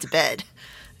guys went to bed.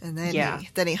 And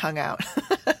then he hung out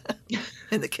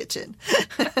in the kitchen.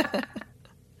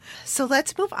 So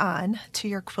let's move on to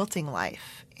your quilting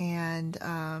life. And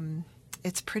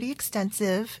it's pretty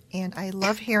extensive, and I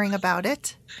love hearing about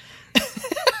it.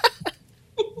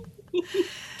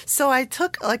 So I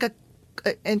took like a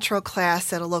intro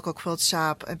class at a local quilt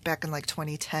shop back in like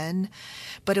 2010,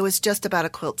 but it was just about a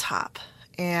quilt top,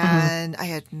 and I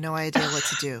had no idea what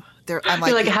to do. I'm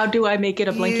like, how do I make it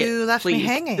a blanket? You left please? Me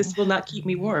hanging. This will not keep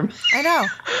me warm. I know.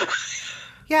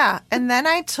 Yeah, and then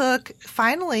I took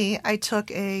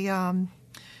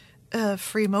a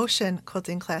free motion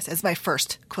quilting class as my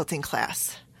first quilting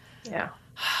class. Yeah.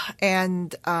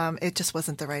 And it just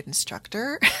wasn't the right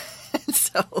instructor.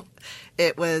 So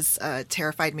it was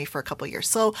terrified me for a couple years.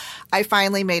 So I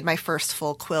finally made my first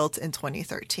full quilt in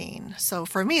 2013. So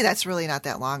for me, that's really not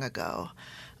that long ago.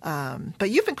 But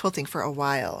you've been quilting for a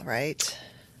while, right?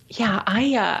 Yeah,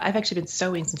 I've actually been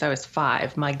sewing since I was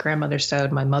 5. My grandmother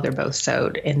sewed, my mother both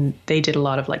sewed, and they did a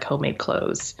lot of like homemade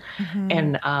clothes.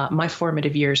 And my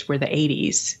formative years were the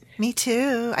 80s. Me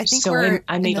too. I think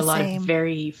I made a lot of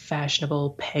very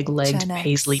fashionable peg-legged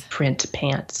paisley print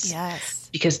pants. Yes.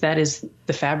 Because that is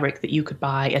the fabric that you could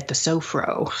buy at the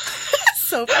Sofro.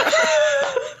 Sofro.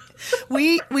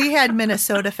 We had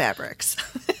Minnesota fabrics.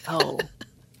 Oh,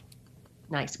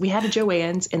 nice. We had a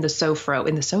Joann's and the Sofro,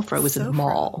 and the Sofro was in the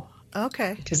mall.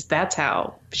 Okay. Because that's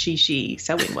how she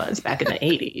sewing was back in the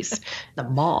 80s, the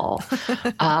mall.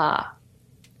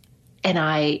 And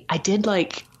I did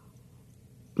like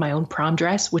my own prom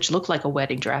dress, which looked like a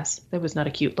wedding dress. That was not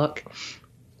a cute look.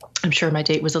 I'm sure my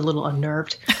date was a little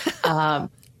unnerved. And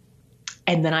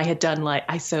then I had done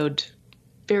I sewed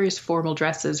various formal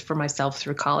dresses for myself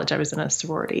through college. I was in a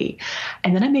sorority.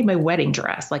 And then I made my wedding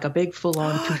dress, like a big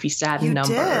full-on poofy satin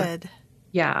number. You did?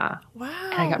 Yeah. Wow.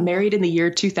 And I got married in the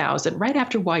year 2000, right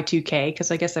after Y2K,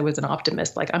 because I guess I was an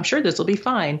optimist. Like, I'm sure this will be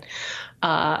fine.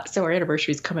 So our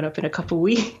anniversary is coming up in a couple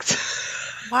weeks.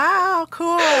 Wow,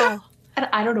 cool. And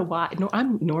I don't know why. No,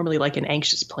 I'm normally like an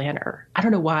anxious planner. I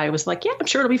don't know why I was like, yeah, I'm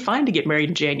sure it'll be fine to get married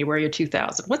in January of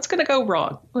 2000. What's going to go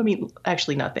wrong? I mean,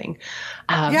 actually nothing.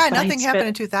 Nothing happened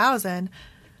in 2000.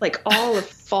 Like all of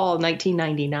fall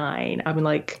 1999, I'm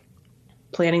like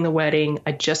planning the wedding.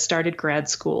 I just started grad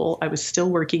school. I was still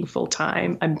working full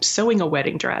time. I'm sewing a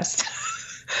wedding dress.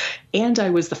 And I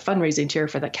was the fundraising chair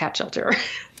for the cat shelter.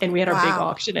 And we had our big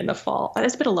auction in the fall. I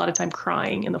spent a lot of time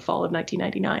crying in the fall of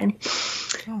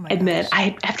 1999. And then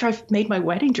after I made my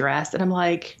wedding dress, and I'm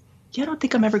like, I don't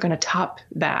think I'm ever going to top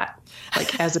that,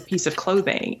 like as a piece of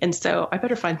clothing. And so I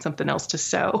better find something else to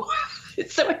sew.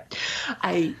 So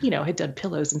I had done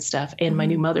pillows and stuff. And my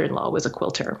new mother-in-law was a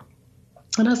quilter.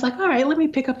 And I was like, all right, let me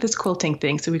pick up this quilting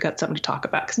thing so we've got something to talk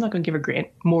about, because I'm not going to give her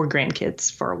more grandkids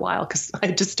for a while because I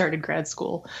just started grad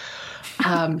school.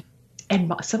 And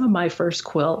some of my first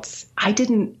quilts, I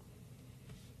didn't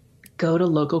go to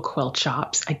local quilt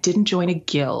shops. I didn't join a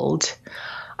guild.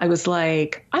 I was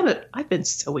like, I've been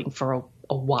sewing for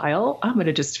a while. I'm going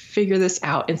to just figure this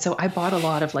out. And so I bought a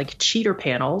lot of like cheater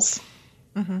panels.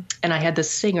 And I had the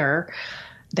Singer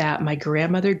that my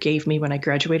grandmother gave me when I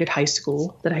graduated high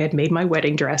school that I had made my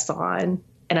wedding dress on.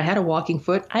 And I had a walking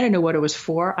foot. I didn't know what it was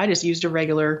for. I just used a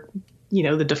regular,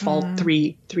 the default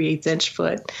 3/8 inch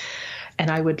foot. And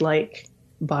I would like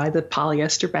buy the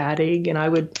polyester batting, and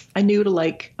I knew to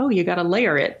like, oh, you got to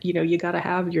layer it. You got to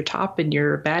have your top and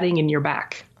your batting and your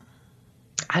back.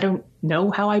 I don't know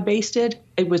how I basted.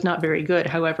 It was not very good.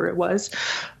 However, it was.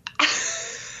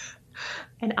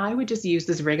 And I would just use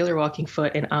this regular walking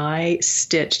foot, and I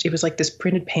stitched. It was like this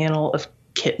printed panel of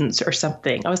kittens or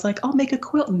something. I was like, I'll make a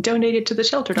quilt and donate it to the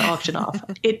shelter to auction off.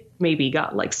 It maybe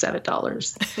got like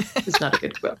 $7. It's not a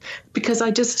good quilt because I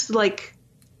just like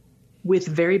with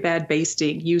very bad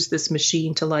basting, use this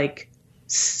machine to like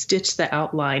stitch the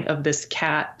outline of this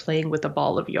cat playing with a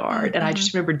ball of yarn. Mm-hmm. And I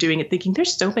just remember doing it thinking,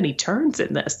 there's so many turns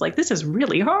in this. Like, this is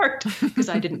really hard because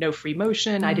I didn't know free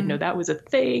motion. Mm-hmm. I didn't know that was a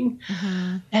thing.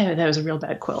 Mm-hmm. And that was a real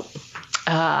bad quilt.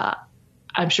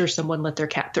 I'm sure someone let their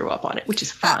cat throw up on it, which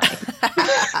is fine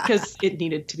because it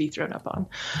needed to be thrown up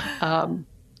on.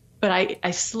 But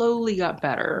I slowly got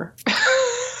better.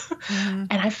 Mm-hmm.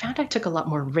 And I found I took a lot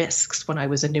more risks when I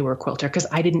was a newer quilter because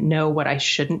I didn't know what I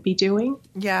shouldn't be doing.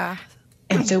 Yeah.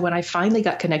 And so when I finally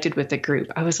got connected with the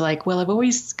group, I was like, well, I've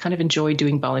always kind of enjoyed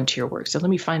doing volunteer work. So let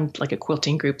me find like a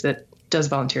quilting group that does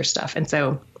volunteer stuff. And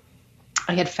so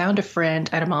I had found a friend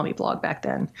at a mommy blog back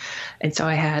then. And so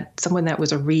I had someone that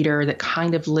was a reader that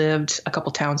kind of lived a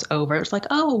couple towns over. It was like,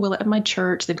 oh, well, at my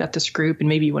church, they've got this group and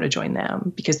maybe you want to join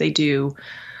them because they would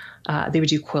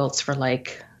do quilts for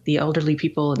like the elderly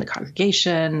people in the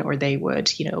congregation, or they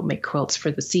would, make quilts for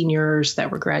the seniors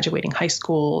that were graduating high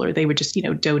school, or they would just,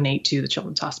 donate to the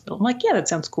Children's Hospital. I'm like, yeah, that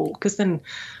sounds cool. Because then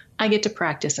I get to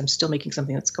practice. I'm still making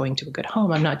something that's going to a good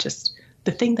home. I'm not just,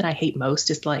 the thing that I hate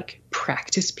most is like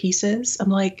practice pieces. I'm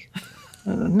like,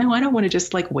 no, I don't want to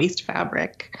just like waste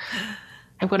fabric.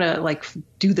 I want to like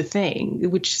do the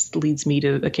thing, which leads me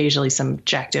to occasionally some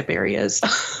jacked up areas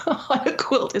on a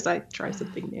quilt as I try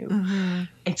something new. Mm-hmm.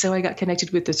 And so I got connected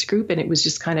with this group, and it was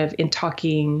just kind of in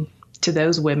talking to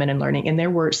those women and learning. And there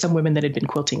were some women that had been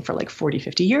quilting for like 40,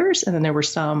 50 years. And then there were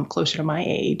some closer to my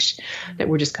age that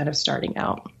were just kind of starting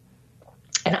out.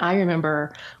 And I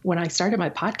remember when I started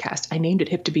my podcast, I named it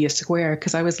Hip to be a Square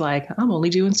because I was like, I'm only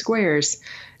doing squares.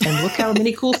 And look how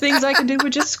many cool things I can do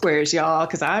with just squares, y'all,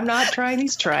 because I'm not trying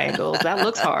these triangles. That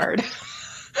looks hard.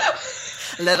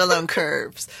 Let alone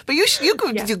curves. But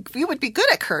you would be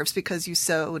good at curves because you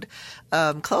sewed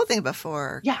clothing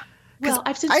before. Yeah. Well,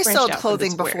 I've since I sewed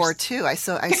clothing before too. I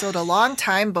sewed a long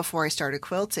time before I started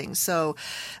quilting. So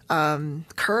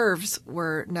curves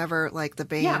were never like the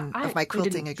bane of my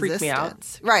quilting existence. Me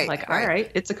out. Right. Like, all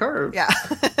right, it's a curve. Yeah.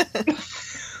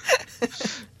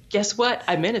 Guess what?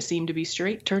 I meant a seam to be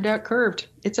straight. Turned out curved.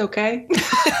 It's okay.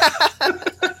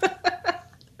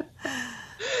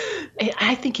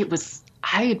 I think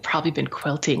I had probably been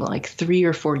quilting like 3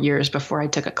 or 4 years before I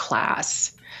took a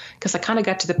class, because I kind of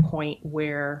got to the point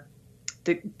where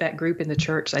that group in the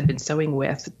church I'd been sewing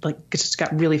with, like, just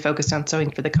got really focused on sewing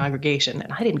for the congregation.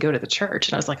 And I didn't go to the church.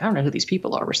 And I was like, I don't know who these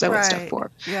people are we're sewing stuff for.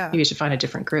 Yeah. Maybe I should find a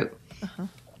different group. Uh-huh.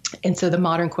 And so the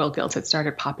Modern Quilt Guilds had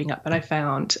started popping up. And I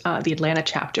found the Atlanta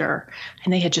chapter.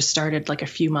 And they had just started like a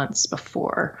few months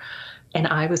before. And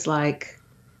I was like,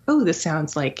 oh, this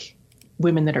sounds like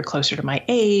women that are closer to my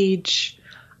age.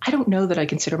 I don't know that I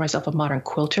consider myself a modern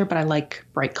quilter, but I like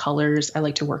bright colors. I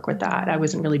like to work with that. I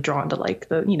wasn't really drawn to like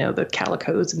the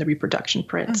calicos and the reproduction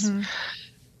prints. Mm-hmm.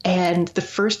 And the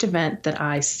first event that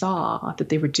I saw that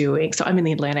they were doing, so I'm in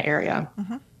the Atlanta area.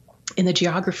 Mm-hmm. And the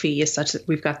geography is such that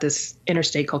we've got this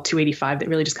interstate called 285 that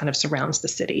really just kind of surrounds the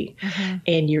city. Mm-hmm.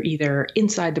 And you're either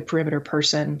inside the perimeter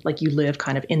person, like you live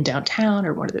kind of in downtown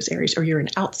or one of those areas, or you're an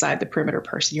outside the perimeter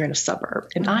person, you're in a suburb.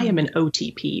 And I am an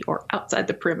OTP, or outside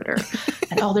the perimeter.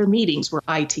 And all their meetings were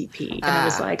ITP. And I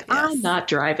was like, yes. I'm not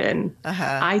driving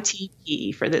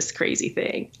ITP for this crazy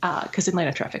thing, because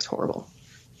Atlanta traffic's horrible.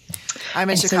 I'm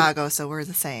in Chicago, so we're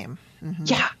the same. Mm-hmm.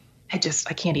 Yeah. I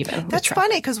can't even. That's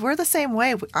funny because we're the same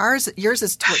way. Yours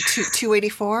is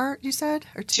 284, you said?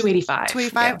 Or 285.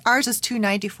 285. Yeah. Ours is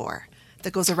 294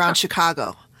 that goes around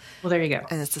Chicago. Well, there you go.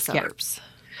 And it's the suburbs.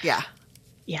 Yeah.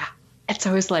 Yeah. And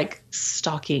so I was like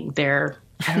stalking their,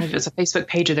 I don't know if it was a Facebook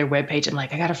page or their webpage. And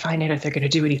like, I got to find out if they're going to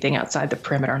do anything outside the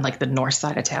perimeter on like the north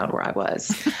side of town where I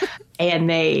was. And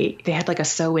they had like a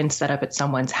sew-in set up at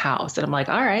someone's house. And I'm like,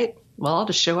 all right, well, I'll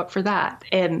just show up for that.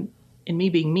 And me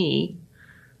being me,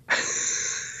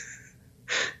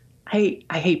 I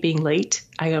hate being late.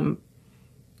 I am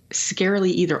scarily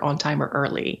either on time or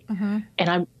early. Mm-hmm.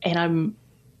 And I'm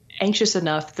anxious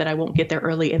enough that I won't get there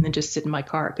early and then just sit in my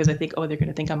car because I think, oh, they're going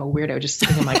to think I'm a weirdo just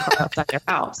sitting in my car outside their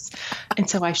house. And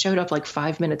so I showed up like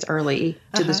 5 minutes early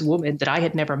to this woman that I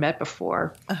had never met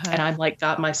before. And I'm like,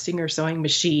 got my Singer sewing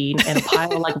machine and a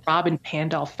pile of like Robin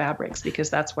Pandolph fabrics because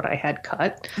that's what I had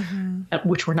cut,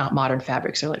 which were not modern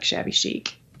fabrics. They're like shabby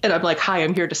chic. And I'm like, hi,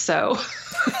 I'm here to sew.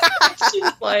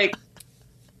 She's like,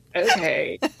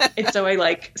 okay. And so I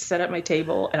like set up my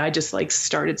table and I just like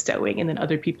started sewing, and then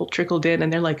other people trickled in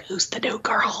and they're like, who's the new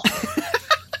girl?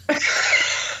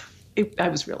 I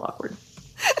was real awkward.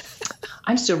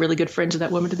 I'm still really good friends with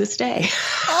that woman to this day.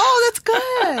 Oh, that's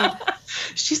good.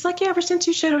 She's like, yeah, ever since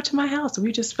you showed up to my house,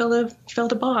 we just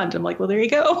felt a bond. I'm like, well, there you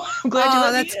go. I'm glad you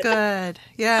let me in. That's good.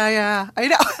 Yeah, I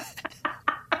know.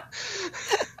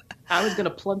 I was going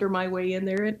to plunder my way in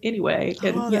there anyway.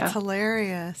 And Oh, that's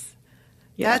hilarious.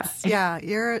 yeah. That's, yeah,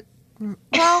 you're,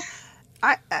 well,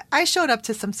 I showed up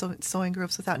to some sewing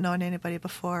groups without knowing anybody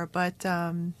before, but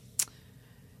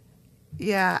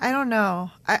yeah, I don't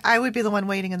know. I would be the one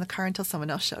waiting in the car until someone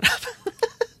else showed up.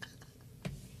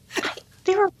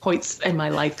 There are points in my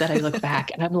life that I look back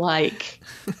and I'm like,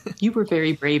 you were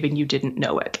very brave and you didn't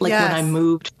know it. Like Yes. when I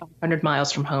moved 500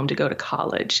 miles from home to go to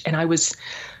college, and I was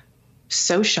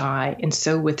so shy and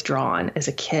so withdrawn as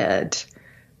a kid,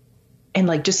 and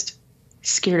like just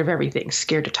scared of everything,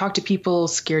 scared to talk to people,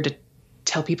 scared to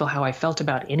tell people how I felt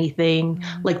about anything.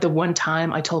 Mm-hmm. Like the one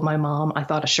time I told my mom I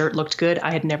thought a shirt looked good.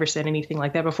 I had never said anything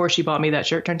like that before. She bought me that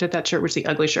shirt. Turned out that shirt was the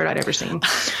ugliest shirt I'd ever seen.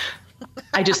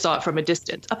 I just saw it from a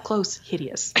distance. Up close,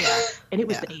 hideous. Yeah. And it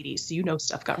was Yeah. the 80s, so you know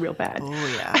stuff got real bad.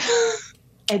 Oh, yeah.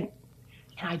 And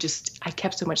I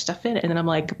kept so much stuff in it. And then I'm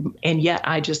like, and yet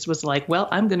I just was like, well,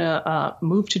 I'm going to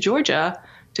move to Georgia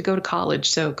to go to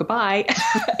college. So goodbye.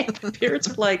 And my parents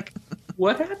were like,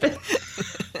 what happened?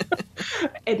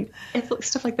 and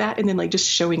stuff like that. And then like just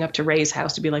showing up to Ray's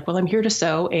house to be like, well, I'm here to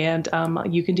sew and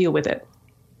you can deal with it.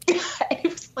 It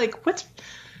was like,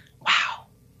 wow,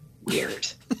 weird.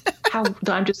 How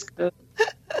I'm just going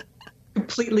to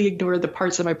completely ignore the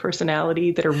parts of my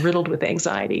personality that are riddled with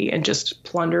anxiety and just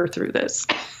plunder through this.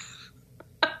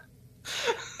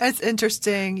 That's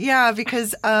interesting. Yeah,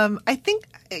 because I think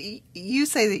you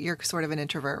say that you're sort of an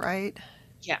introvert, right?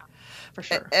 Yeah, for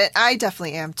sure. I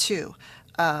definitely am too.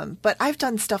 But I've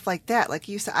done stuff like that. Like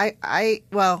you said,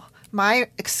 well, my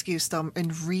excuse though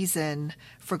and reason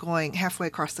for going halfway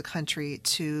across the country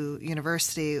to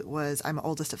university was I'm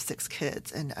oldest of 6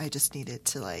 kids and I just needed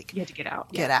to like You had to get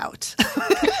out. get out.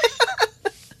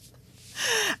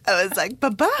 I was like,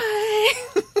 bye-bye.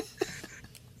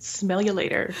 Smell you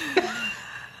later.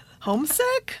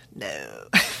 Homesick? No.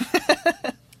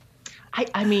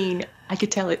 I mean, I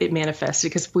could tell it manifested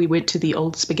because we went to the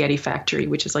Old Spaghetti Factory,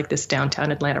 which is like this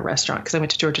downtown Atlanta restaurant, because I went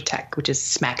to Georgia Tech, which is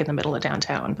smack in the middle of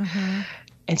downtown. Mm-hmm.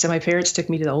 And so my parents took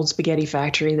me to the Old Spaghetti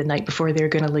Factory the night before they were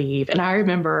going to leave. And I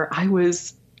remember I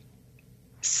was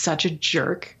such a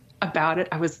jerk about it.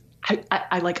 I was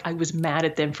mad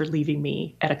at them for leaving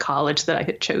me at a college that I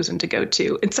had chosen to go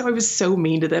to. And so I was so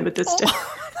mean to them at this time.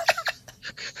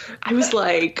 I was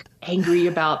like angry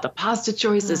about the pasta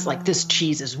choices. Like, this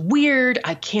cheese is weird.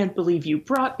 I can't believe you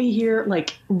brought me here.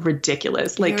 Like,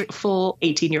 ridiculous. Like, full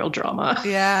 18-year-old drama.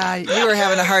 Yeah, you were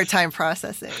having a hard time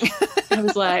processing. I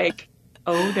was like,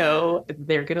 oh no,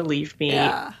 they're going to leave me.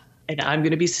 Yeah. And I'm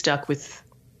going to be stuck with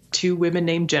 2 women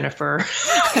named Jennifer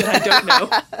that I don't know.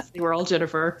 They were all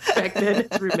Jennifer back then,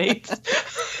 roommates.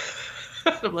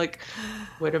 I'm like,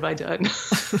 what have I done?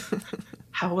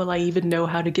 How will I even know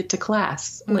how to get to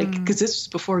class? Like, because this was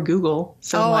before Google.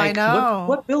 So I'm like, I know.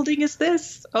 What building is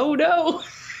this? Oh no.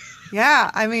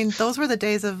 Yeah, I mean, those were the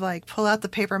days of like pull out the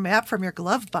paper map from your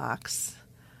glove box.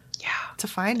 Yeah. To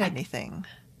find anything.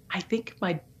 I think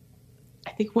my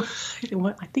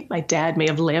dad may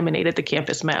have laminated the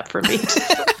campus map for me.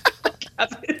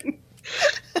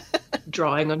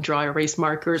 Drawing on dry erase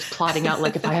markers, plotting out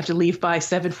like if I have to leave by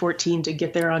 7:14 to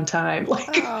get there on time. Like,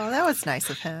 oh, that was nice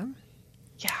of him.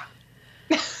 Yeah.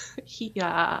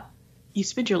 You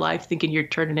spend your life thinking you're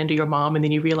turning into your mom, and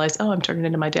then you realize, oh, I'm turning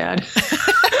into my dad.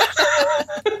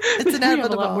 It's inevitable. We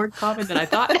have a lot more in common than I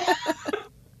thought.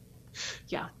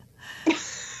 Yeah.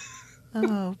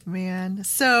 Oh man.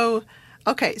 So,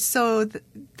 okay. So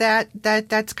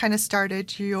that's kind of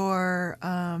started your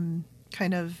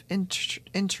kind of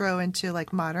intro into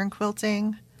like modern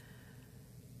quilting.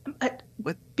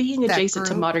 With being adjacent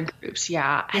to group? modern groups,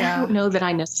 yeah. I don't know that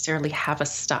I necessarily have a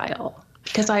style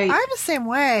because I'm the same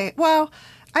way. Well,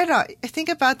 I don't know. I think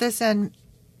about this, and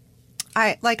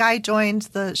I joined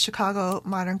the Chicago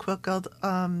Modern Quilt Guild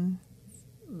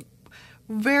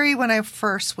very when I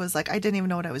first was like I didn't even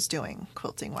know what I was doing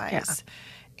quilting wise,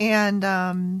 and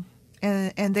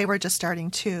they were just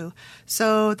starting too.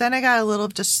 So then I got a little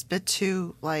just bit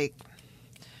too like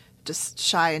just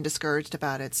shy and discouraged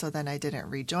about it. So then I didn't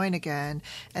rejoin again.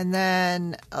 And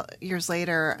then years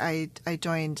later, I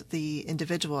joined the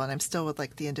individual, and I'm still with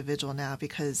like the individual now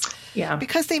because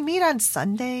they meet on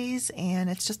Sundays, and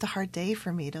it's just a hard day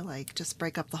for me to like just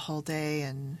break up the whole day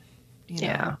and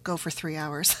go for 3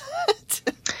 hours.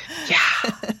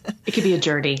 It could be a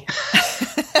journey.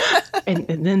 And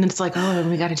then it's like, oh,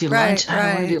 we got to do lunch. I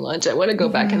don't want to do lunch. I want to go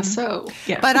back and sew.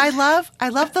 Yeah. But I love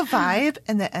the vibe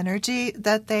and the energy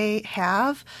that they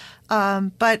have.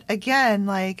 But again,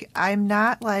 like I'm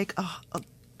not like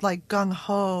gung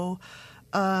ho,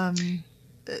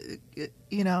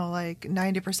 like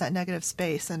 90% negative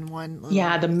space and one little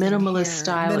Yeah, the minimalist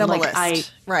style. Minimalist, like,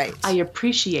 right. I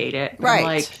appreciate it. But right. I'm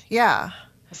like, yeah.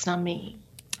 That's not me.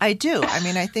 I do. I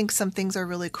mean, I think some things are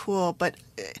really cool, but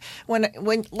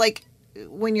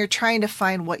when you're trying to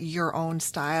find what your own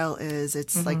style is,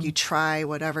 it's like you try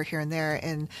whatever here and there.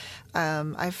 And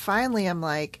I finally am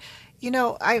like,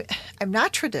 I'm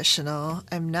not traditional.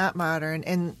 I'm not modern.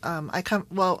 And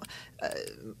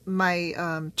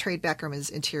my trade background is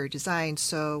interior design.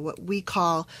 So what we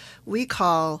call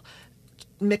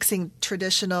mixing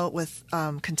traditional with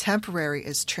contemporary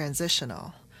is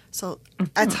transitional. So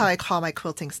that's how I call my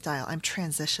quilting style. I'm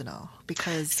transitional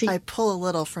because I pull a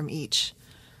little from each.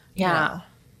 Yeah.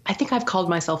 I think I've called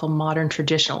myself a modern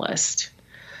traditionalist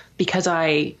because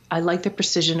I like the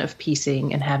precision of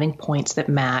piecing and having points that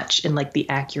match and like the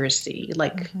accuracy.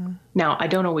 Now I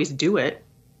don't always do it,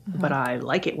 but I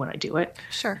like it when I do it.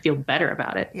 Sure. I feel better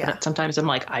about it. Yeah. But sometimes I'm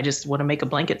like, I just want to make a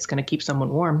blanket that's going to keep someone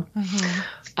warm.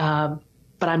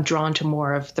 But I'm drawn to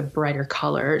more of the brighter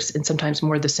colors and sometimes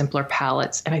more of the simpler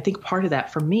palettes. And I think part of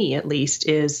that for me, at least,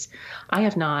 is I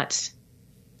don't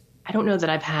know that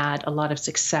I've had a lot of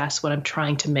success when I'm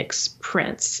trying to mix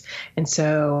prints. And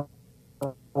so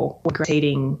when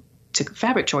gravitating to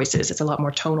fabric choices, it's a lot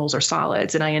more tonals or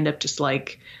solids. And I end up just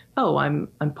like, oh, I'm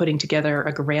putting together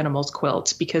a Garanimals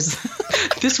quilt because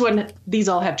these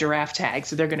all have giraffe tags,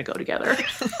 so they're going to go together.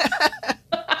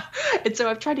 And so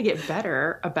I've tried to get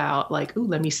better about like, ooh,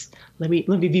 let me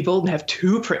be bold and have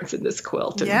 2 prints in this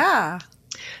quilt.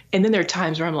 And then there are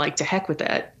times where I'm like, to heck with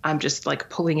it. I'm just like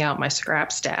pulling out my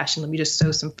scrap stash and let me just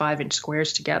sew some 5-inch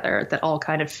squares together that all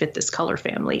kind of fit this color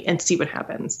family and see what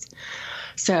happens.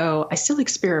 So I still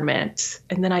experiment.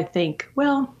 And then I think,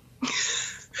 well,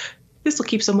 this will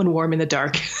keep someone warm in the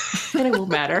dark and it won't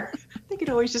matter. I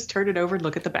can always just turn it over and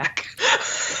look at the back.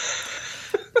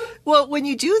 Well, when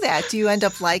you do that, do you end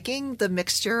up liking the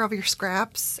mixture of your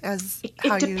scraps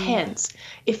It depends.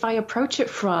 If I approach it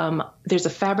from, there's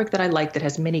a fabric that I like that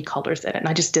has many colors in it. And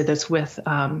I just did this with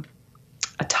a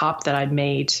top that I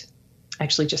made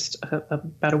actually just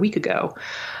about a week ago.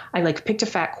 I picked a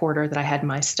fat quarter that I had in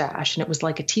my stash, and it was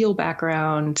like a teal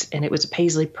background, and it was a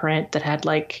paisley print that had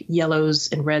like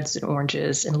yellows and reds and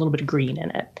oranges and a little bit of green in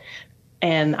it.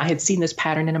 And I had seen this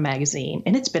pattern in a magazine,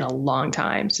 and it's been a long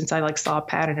time since I saw a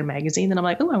pattern in a magazine. And I'm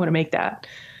like, oh, I want to make that.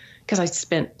 Because I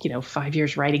spent, 5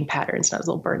 years writing patterns and I was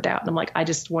a little burned out. And I'm like, I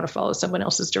just want to follow someone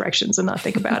else's directions and not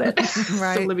think about it.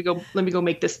 Right. So let me go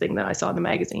make this thing that I saw in the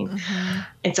magazine.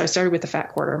 And so I started with the fat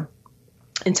quarter.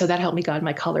 And so that helped me guide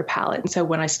my color palette. And so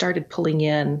when I started pulling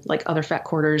in other fat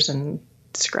quarters and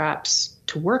scraps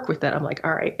to work with that, I'm like,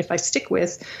 all right, if I stick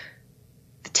with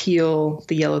the teal,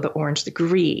 the yellow, the orange, the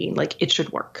green, it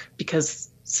should work because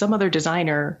some other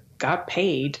designer got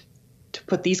paid to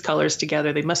put these colors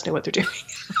together. They must know what they're doing.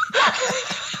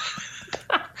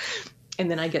 And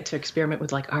then I get to experiment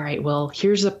with all right, well,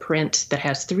 here's a print that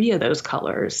has 3 of those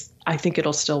colors. I think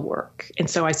it'll still work. And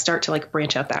so I start to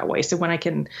branch out that way. So when I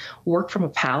can work from a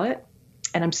palette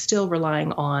and I'm still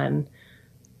relying on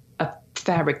a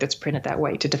fabric that's printed that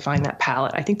way to define that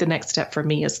palette, I think the next step for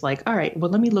me is all right,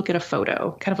 well, let me look at a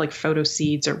photo, kind of like photo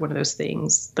seeds or one of those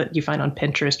things that you find on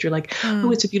Pinterest. You're like,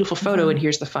 oh, it's a beautiful photo. And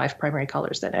here's the 5 primary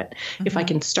colors in it. If I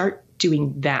can start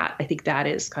doing that, I think that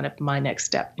is kind of my next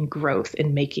step in growth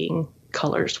in making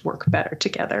colors work better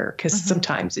together. Cause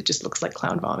sometimes it just looks like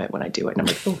clown vomit when I do it. And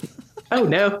I'm like, oh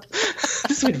no,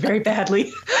 this went very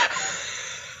badly.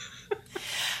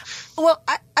 Well,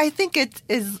 I think it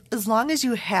is, as long as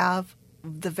you have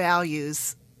the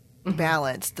values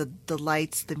balanced, the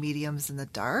lights, the mediums, and the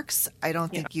darks, I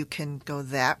don't think you can go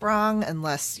that wrong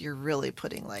unless you're really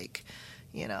putting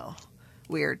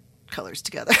weird colors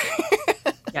together.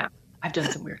 Yeah, I've done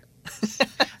some weird.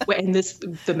 In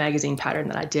the magazine pattern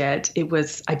that I did,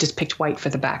 I just picked white for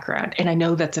the background. And I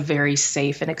know that's a very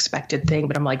safe and expected thing,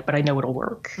 but I'm like, but I know it'll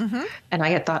work. And I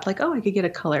had thought oh, I could get a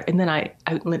color. And then I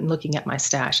went looking at my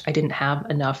stash. I didn't have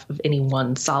enough of any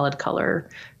one solid color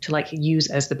to use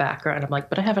as the background. I'm like,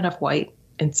 but I have enough white.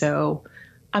 And so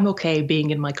I'm okay being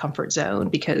in my comfort zone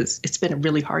because it's been a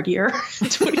really hard year in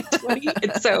 2020.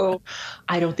 And so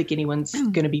I don't think anyone's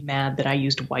going to be mad that I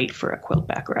used white for a quilt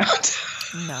background.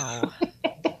 No.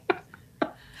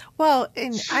 Well,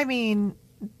 and I mean,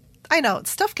 I know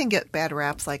stuff can get bad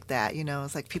raps like that.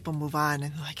 It's like people move on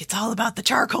and it's all about the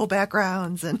charcoal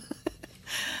backgrounds,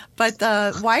 but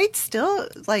the white still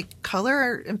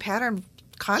color and pattern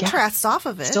contrasts off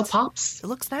of it. Still pops. It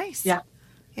looks nice. Yeah.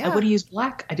 I would have used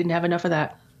black. I didn't have enough of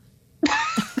that.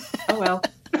 Oh well.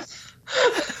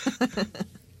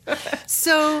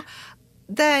 So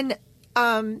then,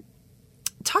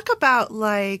 talk about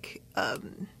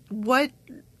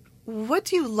what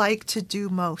do you like to do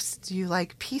most? Do you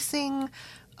like piecing?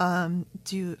 Do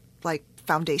you like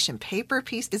foundation paper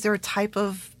piece? Is there a type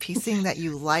of piecing that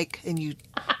you like and you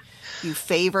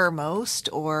favor most,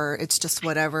 or it's just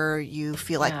whatever you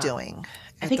feel like doing?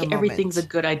 I think everything's a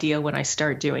good idea when I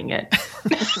start doing it.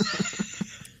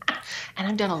 And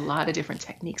I've done a lot of different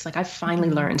techniques. Like I finally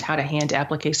learned how to hand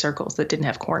applique circles that didn't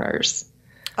have corners.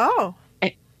 Oh.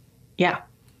 Yeah.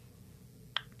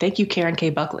 Thank you, Karen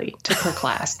K. Buckley. Took her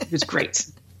class. It was great.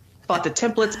 Bought the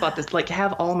templates, bought this, like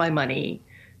have all my money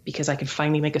because I could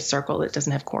finally make a circle that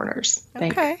doesn't have corners.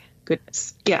 Thank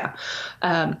goodness. Yeah.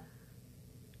 Now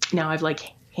I've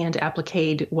like hand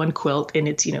appliqued one quilt and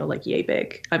it's, like yay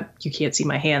big. You can't see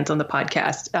my hands on the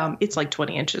podcast. It's like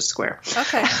 20 inches square.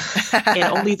 Okay. And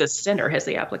only the center has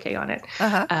the applique on it.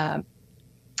 Uh-huh.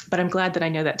 But I'm glad that I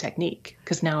know that technique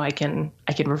because now I can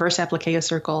reverse applique a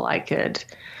circle. I could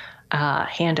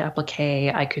hand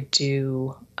applique. I could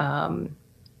do,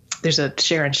 there's a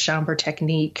Sharon Schomburg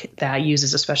technique that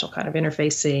uses a special kind of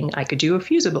interfacing. I could do a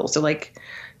fusible. So like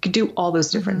could do all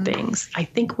those different things. I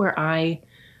think where I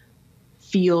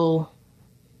feel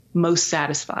most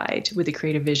satisfied with the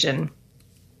creative vision,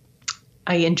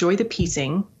 I enjoy the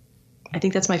piecing. I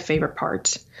think that's my favorite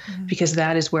part because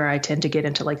that is where I tend to get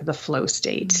into like the flow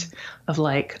state of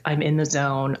like, I'm in the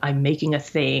zone, I'm making a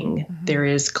thing. There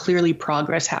is clearly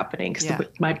progress happening because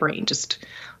my brain just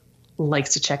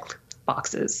likes to check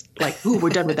boxes. Like, ooh,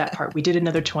 we're done with that part. We did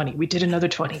another 20. We did another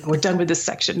 20. We're done with this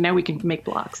section. Now we can make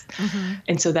blocks.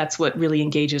 And so that's what really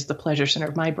engages the pleasure center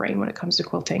of my brain when it comes to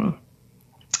quilting.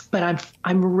 But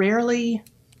I'm rarely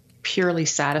purely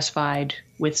satisfied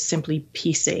with simply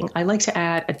piecing. I like to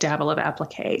add a dabble of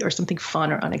applique or something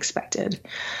fun or unexpected.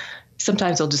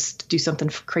 Sometimes I'll just do something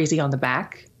crazy on the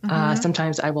back.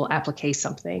 Sometimes I will applique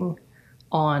something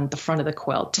on the front of the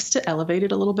quilt just to elevate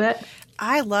it a little bit.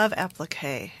 I love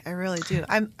applique. I really do.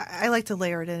 I like to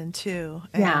layer it in too.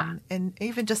 And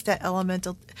even just that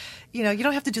elemental, you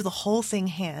don't have to do the whole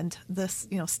thing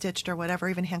stitched or whatever,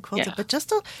 even hand quilted, but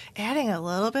just adding a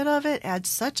little bit of it adds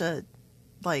such a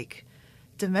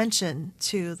dimension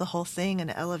to the whole thing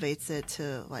and elevates it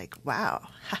to like, wow,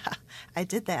 I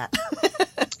did that.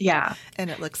 Yeah. And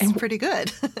it looks pretty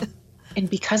good. And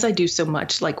because I do so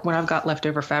much, like when I've got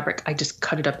leftover fabric, I just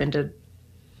cut it up into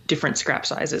different scrap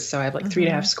sizes. So I have like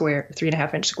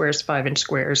 3.5 inch squares, 5-inch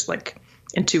squares,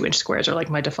 and 2-inch squares are like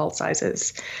my default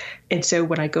sizes. And so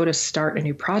when I go to start a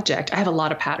new project, I have a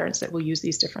lot of patterns that will use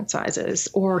these different sizes.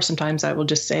 Or sometimes I will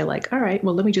just say like, all right,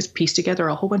 well, let me just piece together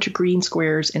a whole bunch of green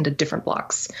squares into different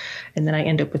blocks. And then I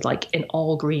end up with like an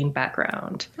all green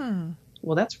background.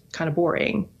 Well, that's kind of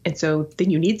boring. And so then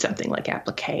you need something like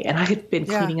applique. And I had been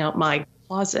cleaning out my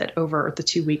closet over the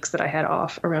 2 weeks that I had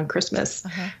off around Christmas.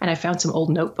 And I found some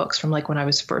old notebooks from like when I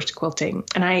was first quilting.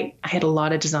 And I had a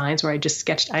lot of designs where I'd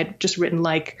just written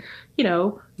like,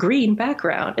 green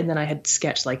background. And then I had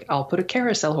sketched like, I'll put a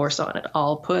carousel horse on it.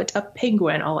 I'll put a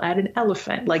penguin. I'll add an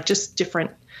elephant, like just different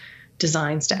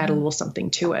designs to add a little something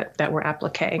to it that were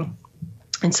applique.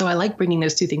 And so I like bringing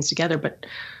those two things together,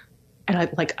 and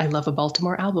I love a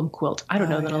Baltimore album quilt. I don't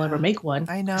know that I'll ever make one.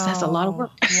 I know. That's a lot of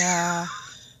work. Yeah.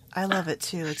 I love it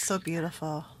too. It's so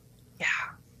beautiful. Yeah.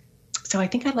 So I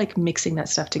think I like mixing that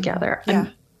stuff together. Yeah.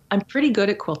 I'm pretty good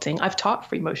at quilting. I've taught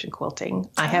free motion quilting.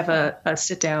 I have a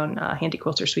sit down Handy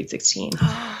Quilter Sweet 16.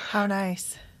 How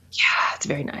nice. Yeah, it's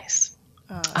very nice.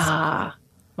 My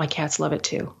cats love it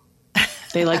too.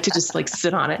 They like to just like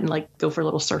sit on it and like go for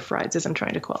little surf rides as I'm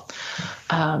trying to quilt.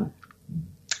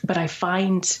 But I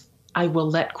find I will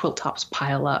let quilt tops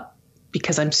pile up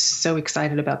because I'm so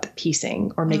excited about the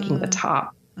piecing or making the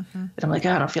top that I'm like,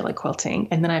 I don't feel like quilting.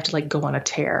 And then I have to like go on a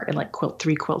tear and like quilt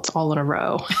 3 quilts all in a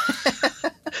row,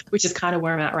 which is kind of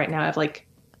where I'm at right now. I have like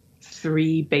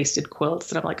 3 basted quilts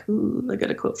and I'm like, ooh, I got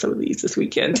to quilt some of these this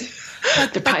weekend.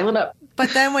 They're piling up.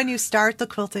 But then when you start the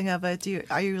quilting of it,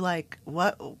 are you like,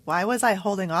 why was I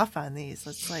holding off on these?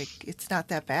 It's like, it's not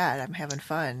that bad. I'm having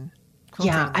fun.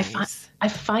 Yeah, I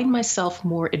find myself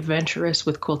more adventurous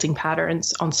with quilting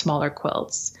patterns on smaller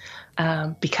quilts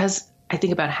because I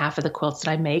think about half of the quilts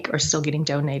that I make are still getting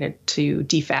donated to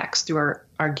DFACS through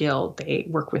our guild. They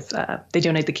work with, they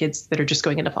donate the kids that are just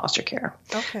going into foster care.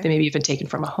 Okay. They maybe have been taken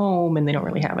from a home and they don't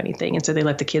really have anything. And so they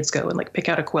let the kids go and like pick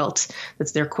out a quilt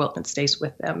that's their quilt and stays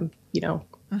with them,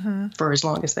 for as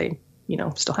long as they,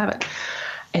 still have it.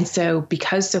 And so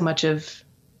because so much of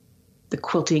the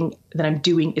quilting that I'm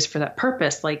doing is for that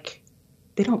purpose, like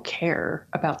they don't care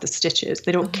about the stitches.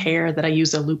 They don't care that I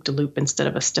use a loop-to-loop instead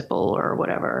of a stipple or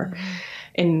whatever.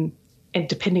 And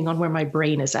depending on where my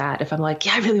brain is at, if I'm like,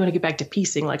 yeah, I really want to get back to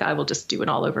piecing, like I will just do an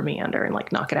all over meander and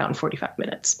like knock it out in 45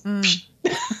 minutes.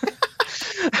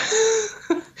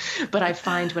 But I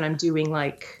find when I'm doing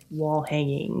like wall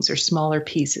hangings or smaller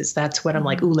pieces, that's when I'm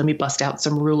like, ooh, let me bust out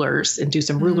some rulers and do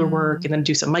some ruler work, and then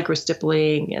do some micro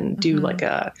stippling and do like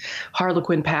a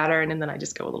Harlequin pattern. And then I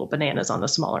just go a little bananas on the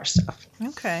smaller stuff.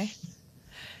 Okay.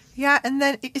 Yeah. And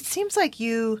then it seems like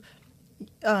you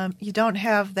don't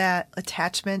have that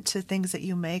attachment to things that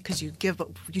you make, because you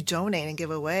donate and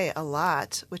give away a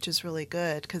lot, which is really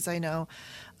good. Because I know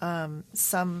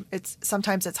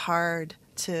sometimes it's hard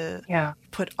to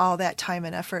put all that time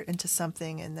and effort into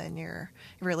something, and then you're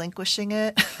relinquishing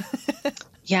it.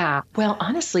 Yeah. Well,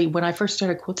 honestly, when I first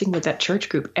started quilting with that church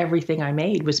group, everything I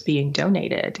made was being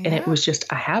donated, and it was just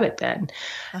a habit then.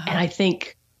 And I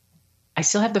think I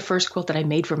still have the first quilt that I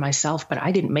made for myself, but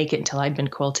I didn't make it until I'd been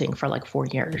quilting for like 4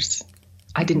 years.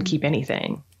 I didn't keep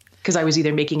anything, because I was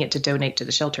either making it to donate to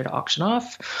the shelter to auction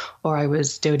off, or I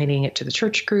was donating it to the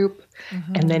church group.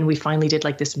 And then we finally did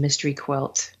like this mystery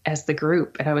quilt as the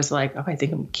group. And I was like, oh, I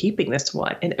think I'm keeping this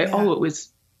one. And it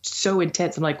was so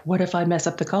intense. I'm like, what if I mess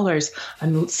up the colors?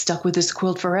 I'm stuck with this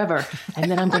quilt forever,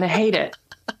 and then I'm going to hate it.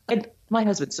 And my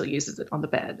husband still uses it on the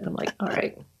bed. And I'm like, all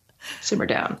right, simmer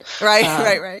down.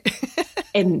 Right.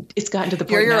 And it's gotten to the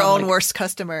point you're your now, own worst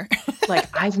customer. like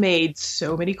I've made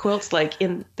so many quilts. Like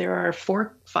there are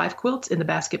 4, 5 quilts in the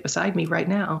basket beside me right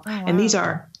now. Oh, wow. And these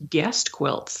are guest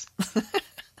quilts.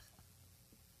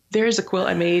 There's a quilt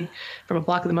I made from a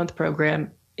Block of the Month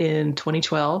program in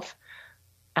 2012.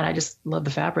 And I just love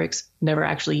the fabrics. Never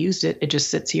actually used it. It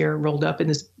just sits here rolled up in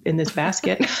this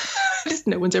basket. Just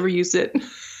no one's ever used it.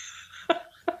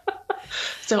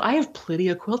 So I have plenty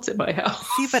of quilts at my house.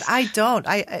 See, but I don't.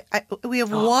 We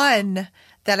have one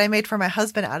that I made for my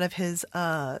husband out of his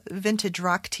vintage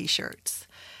rock T-shirts.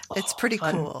 It's pretty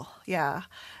cool. Yeah.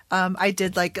 I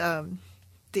did like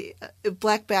the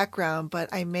black background, but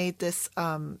I made this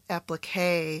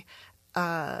applique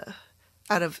out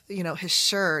of his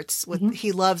shirts.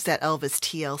 He loves that Elvis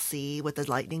TLC with the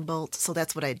lightning bolt, so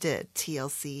that's what I did.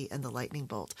 TLC and the lightning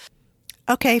bolt.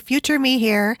 Okay, future me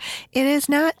here. It is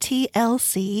not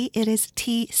TLC, it is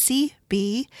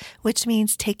TCB, which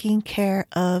means taking care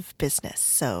of business.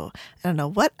 So I don't know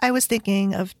what I was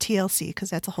thinking of TLC,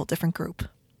 because that's a whole different group.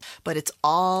 But it's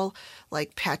all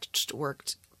like patched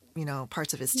worked,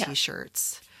 parts of his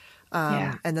T-shirts.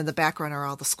 And then the background are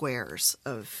all the squares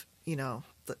of,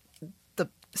 the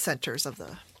centers of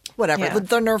the whatever,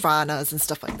 the Nirvanas and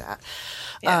stuff like that.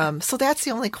 Yeah. So that's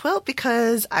the only quilt,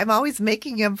 because I'm always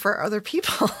making them for other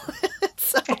people.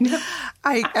 So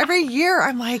every year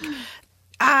I'm like,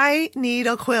 I need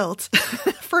a quilt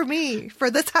for me,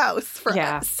 for this house, for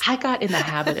us. I got in the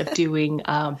habit of doing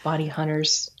Bonnie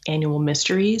Hunter's annual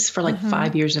mysteries for like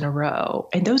 5 years in a row.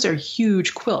 And those are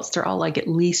huge quilts. They're all like at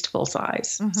least full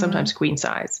size, sometimes queen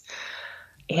size.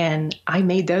 And I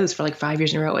made those for like 5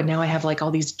 years in a row. And now I have like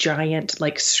all these giant,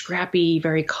 like scrappy,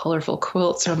 very colorful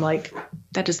quilts. So I'm like,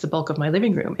 that is the bulk of my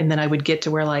living room. And then I would get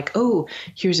to where like, oh,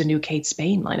 here's a new Kate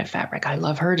Spain line of fabric. I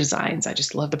love her designs. I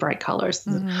just love the bright colors.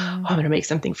 I'm going to make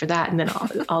something for that. And then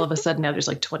all of a sudden now there's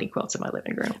like 20 quilts in my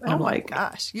living room. And I'm like,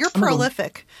 gosh, you're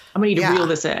prolific. I'm going to need to reel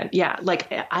this in. Yeah. Like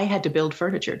I had to build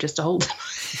furniture just to hold them.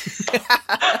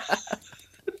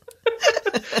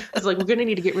 I was like, we're going to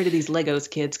need to get rid of these Legos,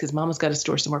 kids, because Mama's got to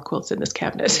store some more quilts in this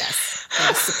cabinet. Yes.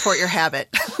 Support your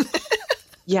habit.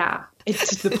 Yeah.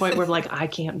 It's to the point where like, I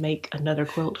can't make another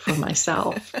quilt for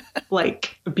myself,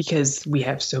 like, because we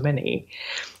have so many.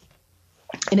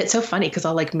 And it's so funny because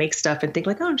I'll like make stuff and think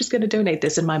like, oh, I'm just going to donate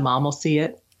this. And my mom will see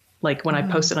it. Like when I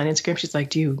post it on Instagram, she's like,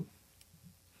 do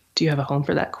you have a home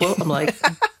for that quilt? I'm like,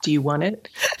 do you want it?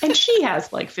 And she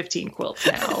has like 15 quilts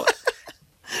now.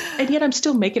 And yet I'm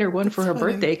still making her one for her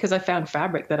birthday because I found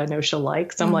fabric that I know she'll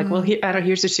like. So I'm like, well, here's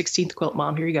the 16th quilt,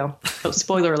 Mom. Here you go. Oh,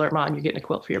 spoiler alert, Mom, you're getting a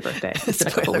quilt for your birthday. It's in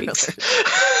a couple weeks.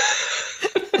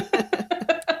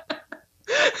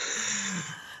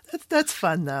 That's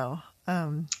fun, though.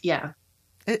 Yeah.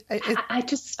 I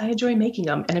enjoy making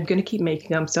them, and I'm going to keep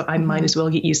making them. So I might as well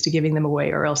get used to giving them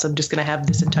away, or else I'm just going to have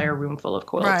this entire room full of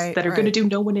quilts that are going to do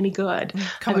no one any good.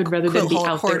 I would rather than be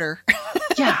out there.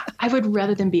 Yeah, I would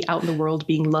rather than be out in the world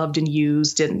being loved and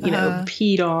used and,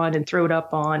 peed on and thrown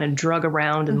up on and drug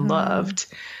around and loved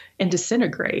and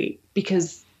disintegrate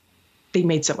because they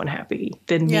made someone happy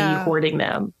than me hoarding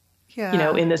them,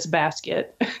 in this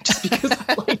basket just because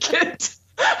I like it.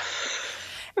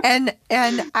 And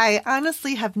I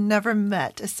honestly have never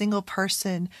met a single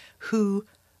person who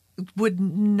would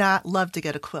not love to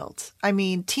get a quilt. I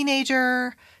mean,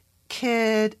 teenager,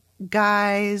 kid,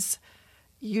 guys,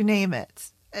 you name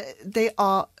it.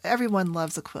 Everyone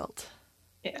loves a quilt.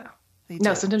 Yeah.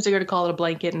 No, sometimes they're going to call it a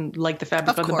blanket and like the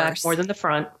fabric on the back more than the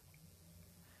front.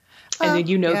 And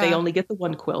then they only get the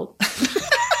one quilt.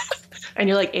 And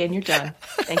you're like, and you're done.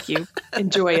 Thank you.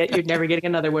 Enjoy it. You're never getting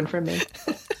another one from me.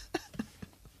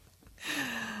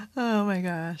 Oh my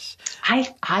gosh.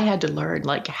 I had to learn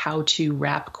like how to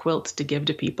wrap quilts to give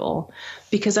to people,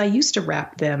 because I used to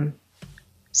wrap them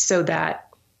so that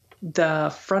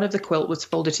the front of the quilt was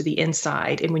folded to the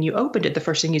inside. And when you opened it, the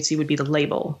first thing you'd see would be the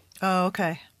label. Oh,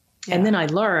 okay. Yeah. And then I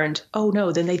learned, oh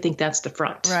no, then they think that's the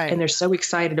front. Right. And they're so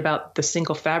excited about the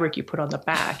single fabric you put on the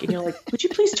back. And you're like, would you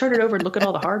please turn it over and look at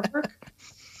all the hard work?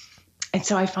 And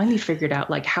so I finally figured out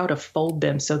like how to fold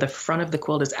them so the front of the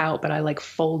quilt is out, but I like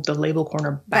fold the label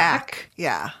corner back.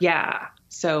 Yeah. Yeah.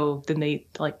 So then they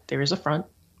like, there is a front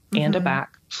and a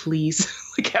back. Please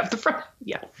like have the front.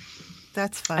 Yeah.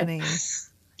 That's funny. I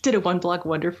did a one block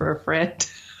wonder for a friend.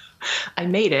 I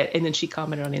made it, and then she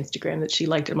commented on Instagram that she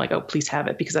liked it. I'm like, oh, please have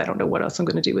it, because I don't know what else I'm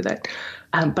going to do with it.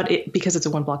 But because it's a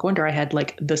one block wonder, I had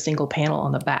like the single panel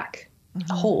on the back,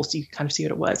 a hole, so you can kind of see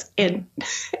what it was. And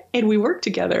we worked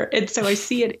together. And so I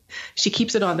see it. She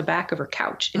keeps it on the back of her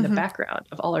couch in the background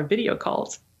of all our video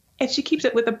calls. And she keeps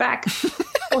it with the back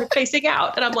or facing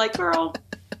out. And I'm like, girl,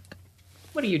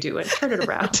 what are you doing? Turn it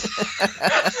around.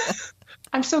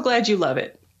 I'm so glad you love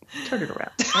it. Turn it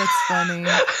around. That's funny.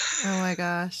 Oh my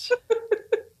gosh.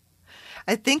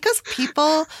 I think as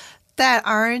people that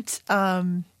aren't,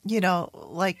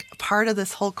 like part of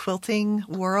this whole quilting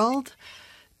world,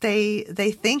 they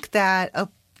think that a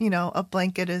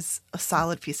blanket is a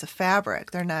solid piece of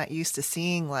fabric. They're not used to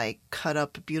seeing like cut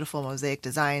up beautiful mosaic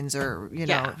designs or,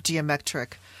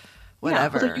 geometric whatever. Yeah,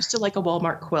 well, they're used to like a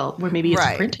Walmart quilt where maybe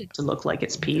it's printed to look like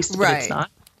it's pieced, but it's not.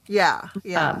 Yeah,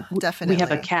 definitely. We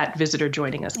have a cat visitor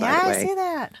joining us, by the way. I see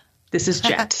that. This is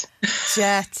Jet.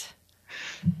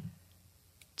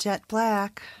 Jet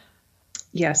Black.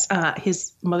 Yes,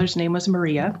 his mother's name was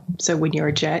Maria, so when you're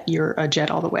a Jet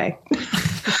all the way.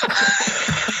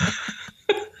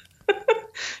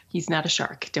 He's not a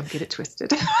shark. Don't get it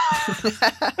twisted. Not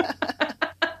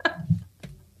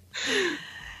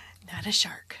a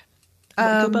shark.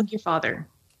 Go bug your father.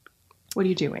 What are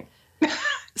you doing?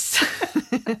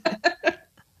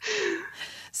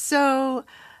 So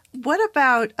what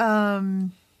about,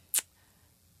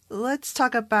 let's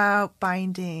talk about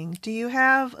binding. Do you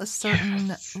have a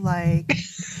certain,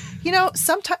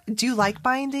 sometimes, do you like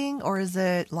binding, or is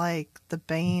it like the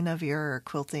bane of your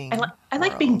quilting? I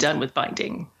like being done with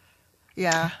binding.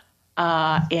 Yeah.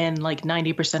 And like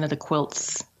 90% of the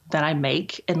quilts that I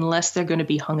make, unless they're going to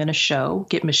be hung in a show,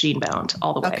 get machine bound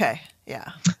all the way. Okay.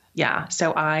 Yeah. Yeah.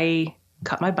 So I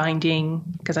cut my binding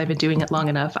because I've been doing it long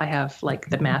enough. I have like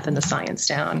the math and the science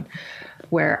down,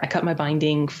 where I cut my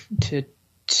binding to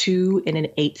 2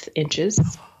 1/8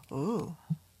 inches. Ooh.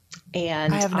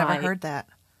 And I have never heard that.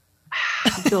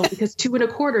 Because 2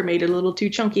 1/4 made it a little too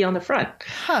chunky on the front.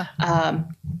 Huh.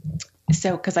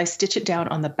 So because I stitch it down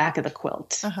on the back of the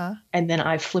quilt, and then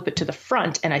I flip it to the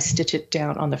front and I stitch it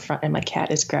down on the front, and my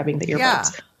cat is grabbing the earbuds. Yeah.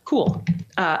 Cool.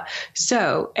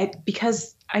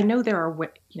 Because I know there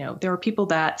are people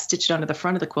that stitch it onto the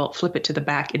front of the quilt, flip it to the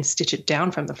back, and stitch it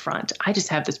down from the front. I just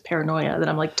have this paranoia that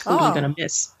I'm like totally going to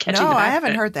miss catching the back. No, I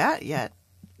haven't heard that yet.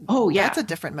 Oh, yeah. That's a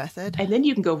different method. And then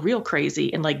you can go real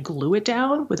crazy and like glue it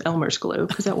down with Elmer's glue,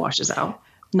 because that washes out.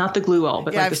 Not the glue all,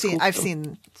 but yeah, like I've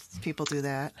seen people do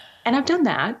that. And I've done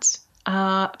that,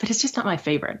 but it's just not my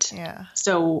favorite. Yeah.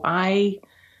 So I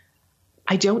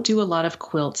don't do a lot of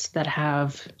quilts that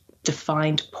have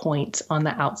defined points on the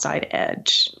outside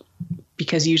edge,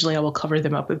 because usually I will cover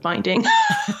them up with binding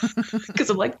because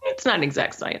I'm like, it's not an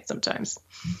exact science sometimes.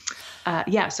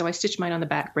 So I stitch mine on the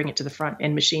back, bring it to the front,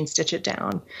 and machine stitch it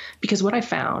down. Because what I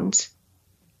found,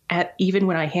 even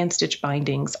when I hand stitch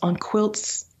bindings on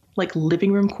quilts, like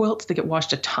living room quilts, they get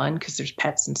washed a ton because there's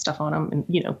pets and stuff on them,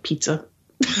 and pizza,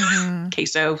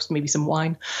 queso, maybe some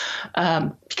wine,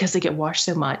 because they get washed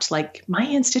so much. Like my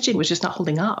hand stitching was just not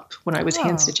holding up when I was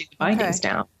hand stitching the bindings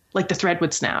down. Like the thread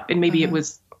would snap, and maybe it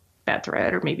was bad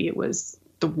thread, or maybe it was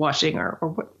the washing, or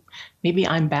what. Maybe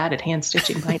I'm bad at hand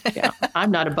stitching binding down.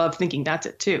 I'm not above thinking that's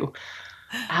it too.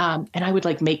 And I would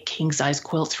like make king size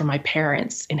quilts for my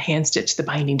parents and hand stitch the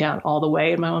binding down all the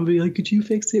way. And my mom would be like, could you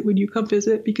fix it when you come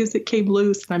visit? Because it came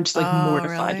loose. And I'm just like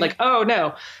mortified. Really? Like, oh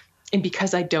no. And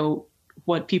because I don't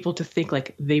want people to think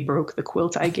like they broke the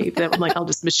quilt I gave them, I'm like, I'll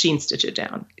just machine stitch it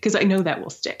down because I know that will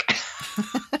stick.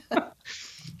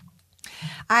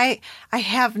 I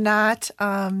have not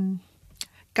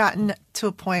gotten to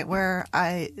a point where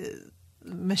I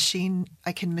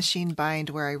can machine bind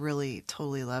where I really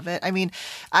totally love it. I mean,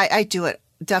 I do it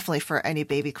definitely for any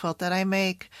baby quilt that I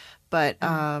make, but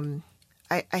I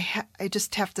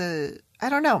just have to, I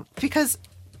don't know, because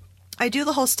I do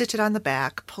the whole stitch it on the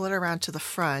back, pull it around to the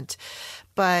front,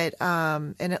 but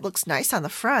and it looks nice on the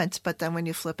front, but then when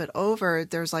you flip it over,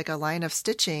 there's like a line of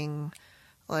stitching,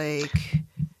 like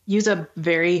use a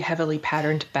very heavily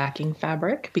patterned backing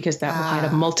fabric because that will hide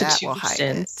a multitude of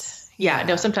sins. Yeah,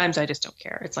 no, sometimes I just don't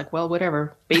care. It's like, well,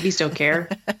 whatever. Babies don't care.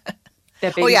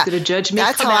 That baby's going to judge me.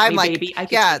 That's Come how at I'm me, like, baby.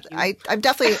 I'm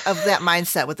definitely of that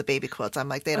mindset with the baby quilts. I'm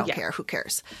like, they don't care. Who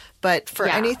cares? But for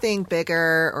anything bigger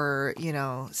or,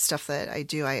 stuff that I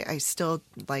do, I still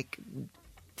like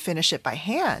finish it by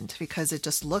hand because it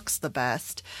just looks the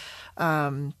best.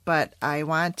 But I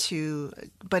want to,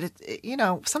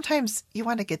 sometimes you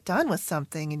want to get done with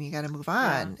something and you got to move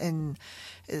on. Yeah. And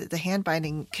the hand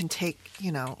binding can take,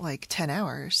 like 10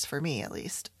 hours for me at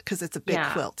least, because it's a big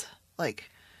quilt. Like,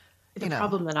 the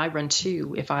problem that I run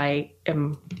too, if I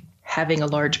am having a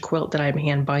large quilt that I'm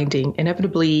hand binding,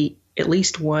 inevitably at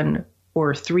least 1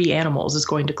 or 3 animals is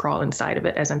going to crawl inside of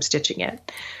it as I'm stitching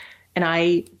it. And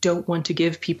I don't want to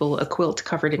give people a quilt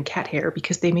covered in cat hair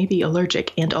because they may be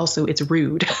allergic, and also it's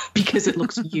rude because it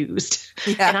looks used.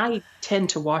 Yeah. And I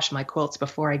tend to wash my quilts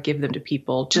before I give them to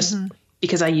people just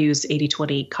because I use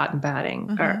 80/20 cotton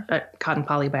batting or cotton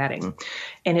poly batting,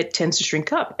 and it tends to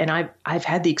shrink up. And I've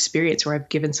had the experience where I've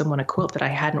given someone a quilt that I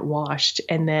hadn't washed,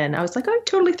 and then I was like, I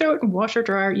totally throw it in wash or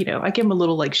dryer. I give them a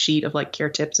little like sheet of like care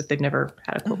tips if they've never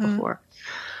had a quilt before.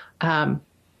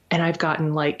 And I've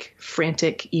gotten like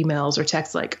frantic emails or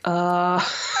texts like,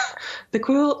 the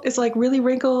quilt is like really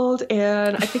wrinkled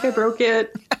and I think I broke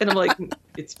it. And I'm like,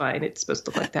 it's fine. It's supposed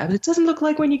to look like that. But it doesn't look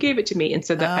like when you gave it to me. And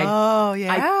so that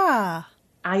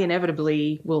I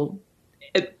inevitably will,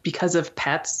 because of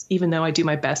pets, even though I do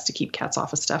my best to keep cats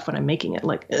off of stuff when I'm making it,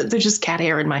 like there's just cat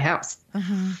hair in my house.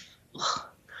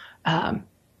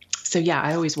 So yeah,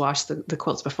 I always wash the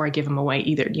quilts before I give them away,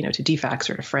 either, to DFACS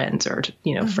or to friends or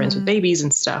to, friends with babies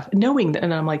and stuff, knowing that.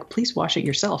 And I'm like, please wash it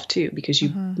yourself too, because you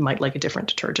might like a different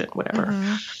detergent,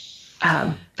 whatever.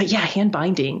 But yeah, hand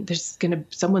binding,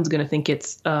 someone's going to think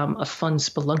it's a fun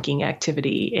spelunking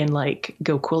activity and like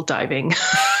go quilt diving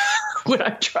when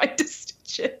I'm trying to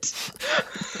stitch it.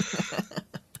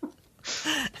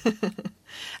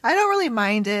 I don't really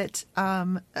mind it,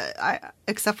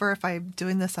 except for if I'm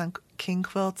doing this on king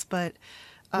quilts, but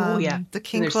the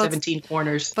king quilts, 17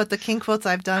 corners. But the king quilts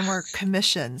I've done were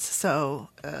commissions, so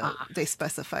they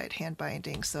specified hand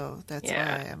binding. So that's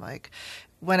why I'm like,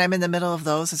 when I'm in the middle of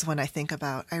those is when I think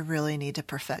about I really need to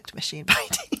perfect machine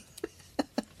binding.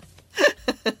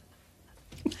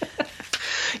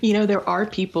 There are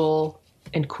people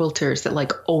and quilters that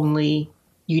like only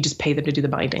you just pay them to do the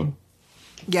binding.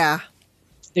 Yeah.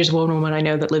 There's one woman I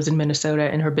know that lives in Minnesota,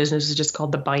 and her business is just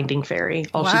called the Binding Fairy.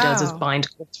 All she does is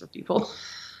bind quilts for people.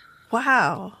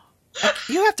 Wow.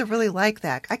 You have to really like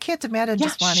that. I can't imagine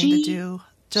just wanting to do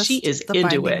just she is the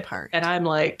into binding it. part. And I'm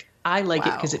like, I like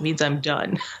it because it means I'm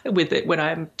done with it when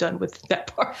I'm done with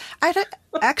that part.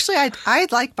 I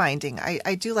like binding.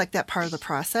 I do like that part of the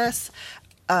process.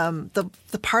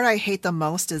 The part I hate the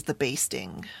most is the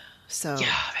basting. So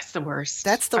yeah, that's the worst.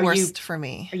 That's the worst for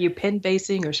me. Are you pin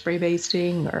basting or spray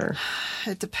basting or?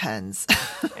 It depends.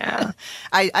 Yeah,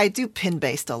 I do pin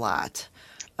baste a lot.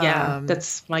 Yeah,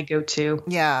 that's my go-to.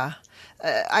 Yeah,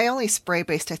 I only spray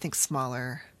baste I think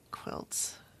smaller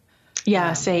quilts.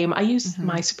 Yeah, same. I use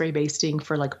my spray basting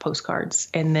for like postcards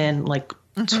and then like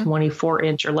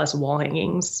 24-inch or less wall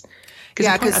hangings.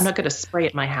 Because I'm not going to spray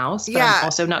at my house, but I'm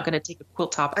also not going to take a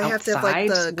quilt top outside. I have to have like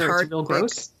the where it's real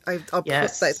gross. I'll put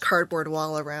that cardboard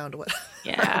wall around what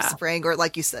I'm spraying, or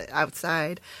like you said,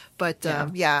 outside. But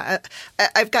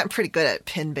I've gotten pretty good at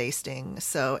pin basting.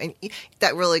 So, and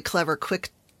that really clever quick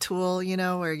tool,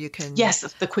 where you can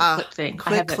the quick clip thing.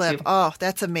 Quick clip. Too. Oh,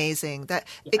 that's amazing.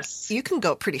 You can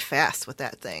go pretty fast with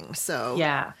that thing. So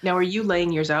yeah. Now, are you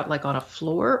laying yours out like on a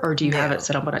floor, or do you have it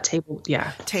set up on a table?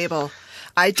 Yeah, table.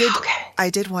 I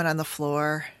did one on the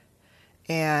floor,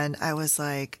 and I was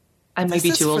like, I might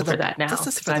be too old for that now. This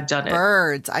is for I've done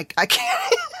birds. I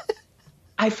can't.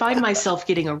 I find myself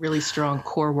getting a really strong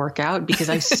core workout because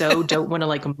I so don't want to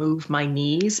like move my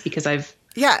knees because I've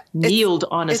kneeled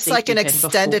on a safety pin. It's like an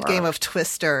extended game of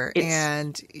Twister,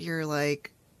 and you're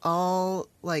like all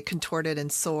like contorted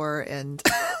and sore and.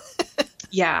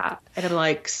 Yeah. And I'm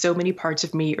like, so many parts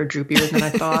of me are droopier than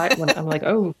I thought. When I'm like,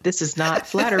 oh, this is not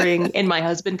flattering. And my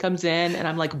husband comes in and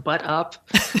I'm like butt up,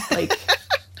 like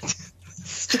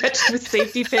stretched with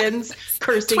safety pins,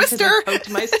 cursing because I poked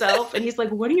myself. And he's like,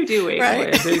 what are you doing?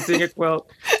 Right. It's in your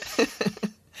quilt.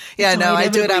 Yeah, so no, I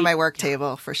do it on my work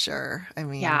table for sure. I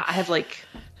mean, yeah, I have like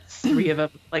 3 of them.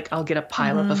 Like I'll get a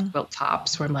pile up of quilt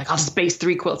tops where I'm like, I'll space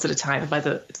 3 quilts at a time. And by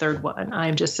the third one,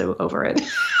 I'm just so over it.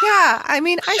 Yeah. I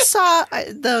mean, I saw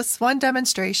this one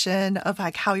demonstration of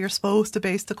like how you're supposed to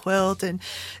base the quilt. And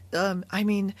I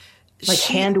mean, like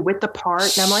hand width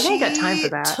apart. And I'm like, I ain't got time for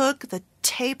that. Took the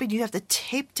tape and you have the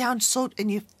tape down and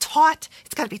you've taut.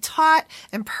 It's got to be taut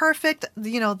and perfect.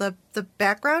 You know, the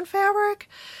background fabric.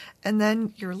 And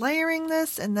then you're layering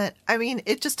this, and then, I mean,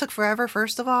 it just took forever,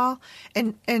 first of all.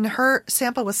 And her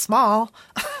sample was small.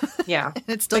 Yeah. And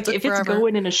it still like took if forever. It's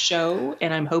going in a show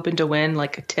and I'm hoping to win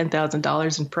like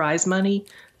 $10,000 in prize money,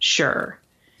 sure.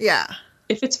 Yeah.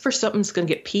 If it's for something that's going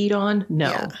to get peed on, no.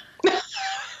 Yeah.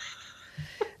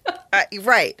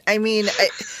 Right. I mean,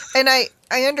 I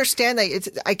understand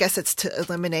that I guess it's to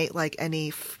eliminate like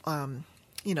any,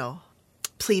 you know,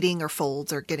 pleating or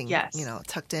folds or getting, you know,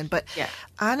 tucked in. But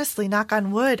honestly, knock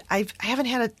on wood, I haven't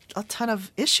had a ton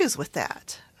of issues with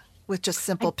that, with just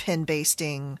simple pin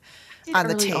basting on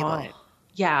the table. On.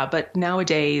 Yeah, but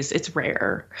nowadays it's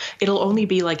rare. It'll only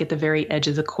be like at the very edge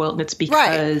of the quilt, and it's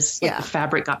because the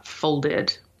fabric got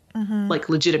folded, like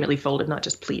legitimately folded, not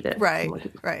just pleated. Right,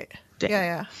 like, right. Dang.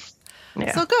 Yeah.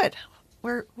 So good.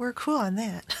 We're cool on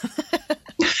that.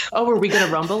 Oh, were we going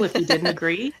to rumble if we didn't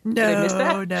agree? No, did I miss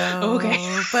that? No.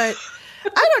 Okay. But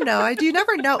I don't know. You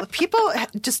never know. People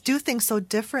just do things so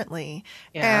differently.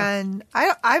 Yeah. And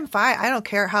I'm fine. I don't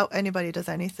care how anybody does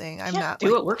anything. I'm not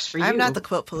do what works for you. I'm not the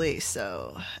quilt police.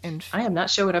 So, and I am not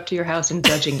showing up to your house and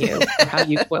judging you for how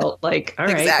you quilt. Like, all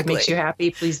right, exactly. If it makes you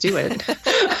happy, please do it.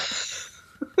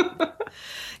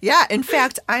 Yeah. In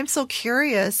fact, I'm so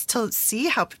curious to see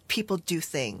how people do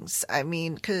things. I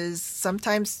mean, because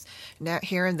sometimes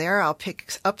here and there I'll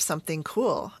pick up something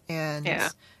cool and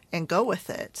go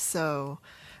with it. So,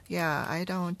 yeah, I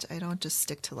don't just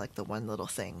stick to like the one little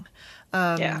thing.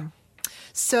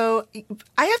 So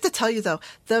I have to tell you though,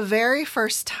 the very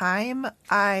first time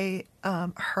I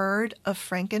heard of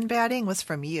frankenbatting was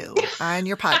from you on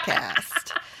your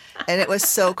podcast, and it was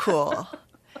so cool.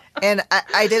 And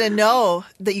I didn't know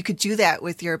that you could do that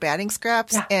with your batting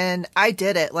scraps. Yeah. And I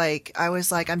did it. Like, I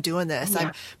was like, I'm doing this. Yeah.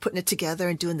 I'm putting it together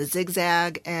and doing the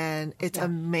zigzag. And it's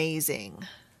amazing.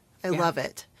 I love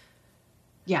it.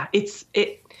 Yeah.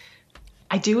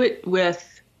 I do it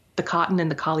with the cotton and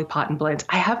the Collie Cotton blends.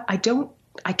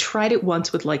 I tried it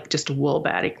once with like just wool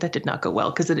batting. That did not go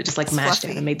well because then it just like mashed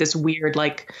down and made this weird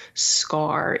like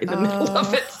scar in the middle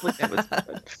of it. Like, that was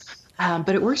good.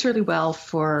 But it works really well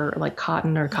for like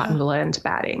cotton or cotton blend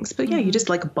battings. But you just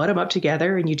like butt them up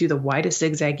together and you do the widest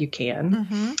zigzag you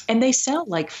can. And they sell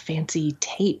like fancy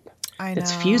tape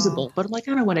that's fusible. But like,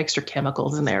 I don't want extra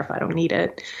chemicals in there if I don't need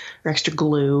it, or extra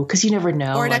glue, because you never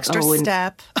know. Or an extra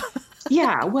step.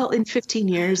 Yeah, well, in 15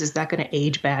 years, is that going to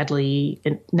age badly?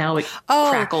 And now it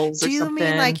crackles or something. Do you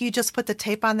mean like you just put the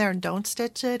tape on there and don't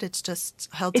stitch it? It's just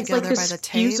held together by the tape? It's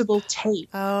fusible tape.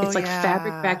 Oh, it's like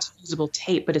fabric-backed fusible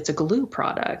tape, but it's a glue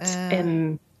product.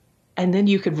 And then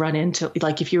you could run into,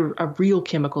 like, if you're a real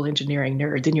chemical engineering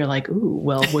nerd, then you're like, ooh,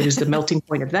 well, what is the melting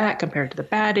point of that compared to the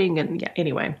batting? And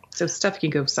anyway, so stuff can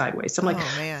go sideways. So I'm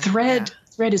like, thread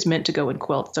is meant to go in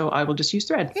quilt, so I will just use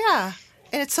thread. Yeah,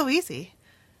 and it's so easy.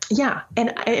 Yeah.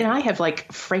 And I have like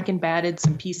frankenbatted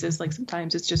some pieces. Like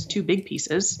sometimes it's just 2 big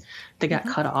pieces that got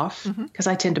cut off because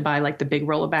I tend to buy like the big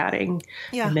roll of batting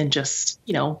and then just,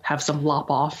 have some lop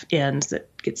off ends that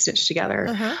get stitched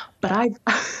together. But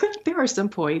there are some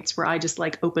points where I just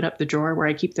like open up the drawer where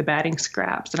I keep the batting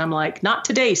scraps and I'm like, not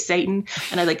today, Satan.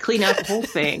 And I like clean out the whole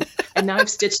thing. And now I've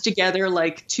stitched together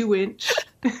like 2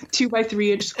 by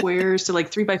 3 inch squares to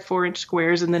like 3 by 4 inch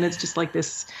squares. And then it's just like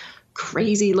this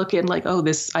crazy looking, like, I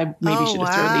maybe should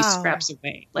have thrown these scraps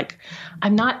away. Like,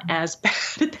 I'm not as bad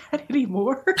at that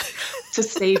anymore to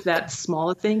save that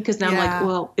smaller thing. Because now I'm like,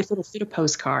 well, if it'll fit a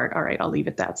postcard, all right, I'll leave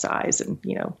it that size and,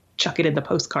 chuck it in the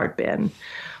postcard bin.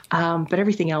 But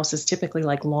everything else is typically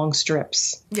like long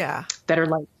strips. Yeah. That are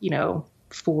like,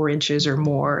 4 inches or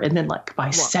more and then like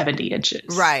by 70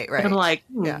 inches. Right. And I'm like,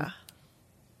 yeah.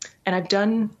 And I've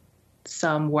done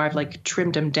some where I've like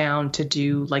trimmed them down to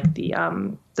do like the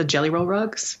jelly roll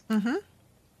rugs.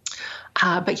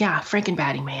 But yeah,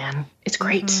 frankenbatting, man, it's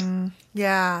great.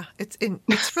 Yeah,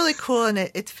 it's really cool, and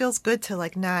it feels good to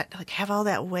like not like have all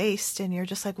that waste, and you're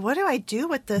just like, what do I do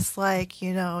with this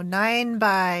 9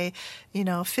 by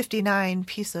 59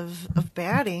 piece of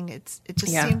batting? It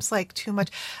just seems like too much.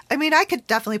 I mean, I could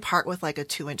definitely part with like a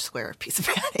 2-inch square piece of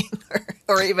batting,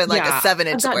 or even like a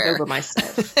 7-inch square. I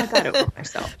got over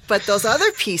myself. But those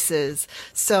other pieces,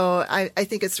 so I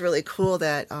think it's really cool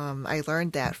that I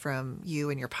learned that from you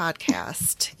and your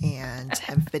podcast, and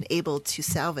have been able able to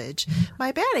salvage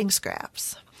my batting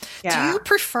scraps. Yeah. Do you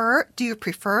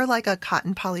prefer like a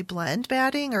cotton poly blend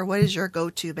batting, or what is your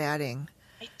go-to batting?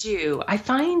 I do. I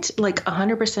find like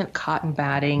 100% cotton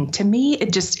batting, to me,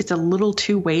 it's a little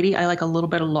too weighty. I like a little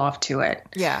bit of loft to it.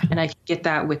 Yeah. And I get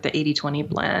that with the 80/20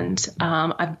 blend.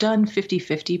 I've done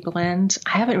 50/50 blend.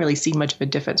 I haven't really seen much of a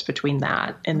difference between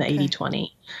that and the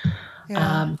 80/20.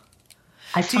 Yeah.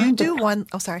 I Do you find do one?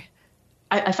 Oh, sorry.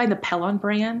 I find the Pellon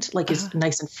brand like is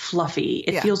nice and fluffy.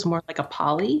 It feels more like a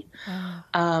poly,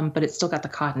 but it's still got the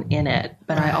cotton in it.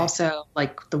 But I also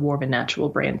like the Warm and Natural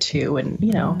brand too. And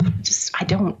I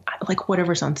like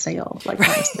whatever's on sale, like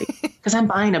honestly, because I'm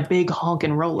buying a big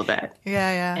honking roll of it.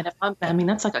 Yeah. And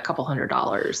that's like a couple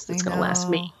 $100 that's going to last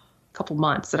me a couple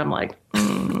months. And I'm like,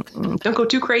 don't go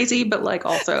too crazy, but like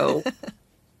also,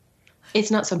 it's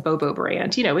not some Bobo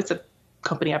brand. It's a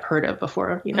company I've heard of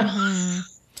before. Mm-hmm.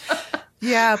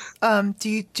 Yeah. Do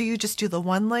you just do the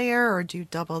one layer, or do you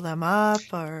double them up,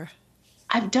 or?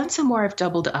 I've done some where I've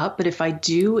doubled up, but if I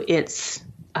do, it's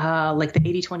like the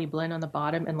 80/20 blend on the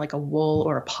bottom and like a wool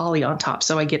or a poly on top.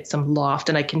 So I get some loft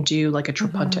and I can do like a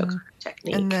trapunto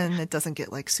technique. And then it doesn't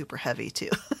get like super heavy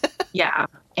too. Yeah.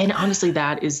 And honestly,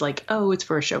 that is like, it's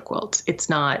for a show quilt. It's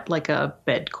not like a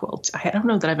bed quilt. I don't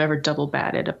know that I've ever double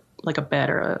batted like a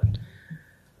bed or a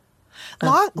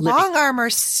long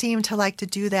armors seem to like to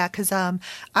do that, because on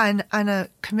a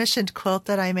commissioned quilt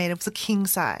that I made, it was a king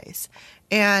size,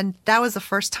 and that was the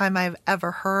first time I've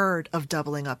ever heard of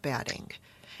doubling up batting.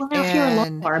 Well, now if you're a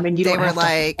long arm and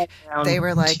they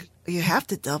were like, you have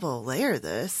to double layer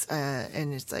this,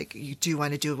 and it's like, do you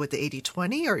want to do it with the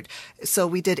 80/20, or so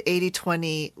we did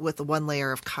 80/20 with the one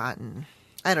layer of cotton.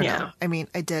 I don't know. I mean,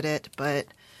 I did it, but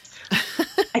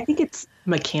I think it's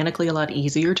mechanically a lot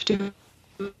easier to do.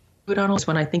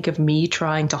 When I think of me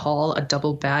trying to haul a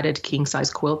double batted king size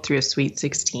quilt through a Sweet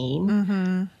 16,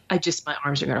 my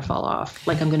arms are going to fall off.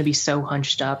 Like I'm going to be so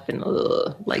hunched up and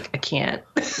like I can't.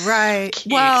 Right.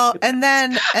 Well, and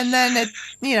then it,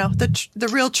 the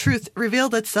real truth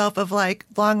revealed itself of like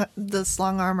this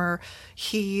long armor,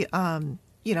 he,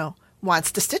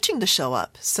 wants the stitching to show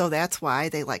up. So that's why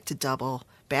they like to double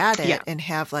bat it and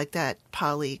have like that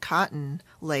poly cotton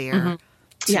layer.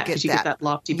 Because you get that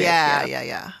lofty bit.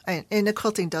 Yeah. And the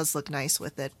quilting does look nice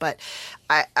with it, but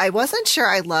I wasn't sure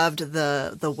I loved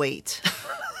the weight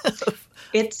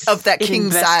of that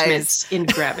king size in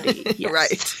gravity.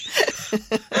 Right.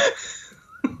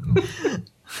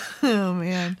 Oh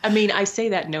man. I mean, I say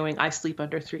that knowing I sleep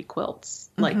under 3 quilts,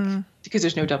 like because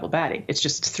there's no double batting. It's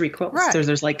just 3 quilts. Right.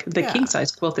 There's like the king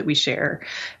size quilt that we share,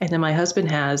 and then my husband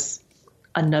has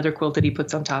another quilt that he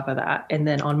puts on top of that. And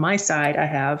then on my side, I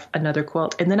have another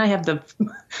quilt. And then I have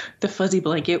the fuzzy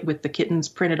blanket with the kittens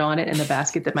printed on it and the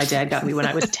basket that my dad got me when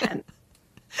I was 10.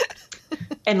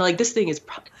 And like this thing is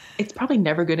it's probably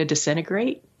never going to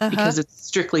disintegrate because it's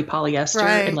strictly polyester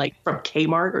and like from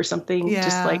Kmart or something. Yeah.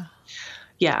 Just like,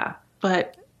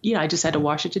 But I just had to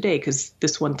wash it today because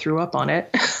this one threw up on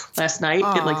it last night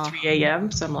at like 3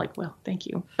 a.m. So I'm like, well, thank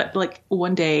you. But like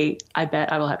one day I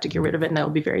bet I will have to get rid of it and I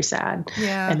will be very sad.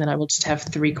 Yeah. And then I will just have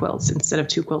 3 quilts instead of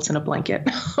 2 quilts and a blanket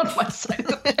on one side of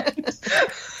the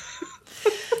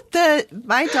bed.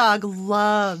 My dog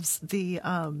loves the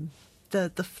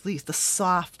fleece, the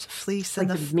soft fleece, like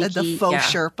and the faux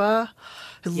Sherpa.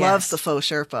 He loves the faux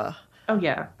Sherpa. Oh,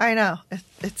 yeah. I know.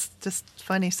 It's just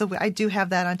funny. So I do have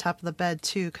that on top of the bed,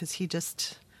 too, because he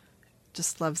just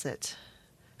loves it.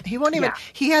 He won't even... Yeah.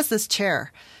 He has this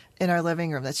chair in our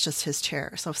living room that's just his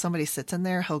chair. So if somebody sits in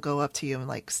there, he'll go up to you and,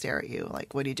 like, stare at you.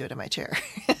 Like, what are you doing in my chair?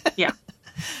 Yeah.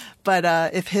 But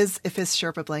if his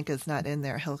Sherpa blanket's not in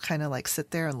there, he'll kind of, like,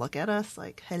 sit there and look at us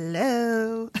like,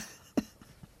 hello.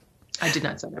 I did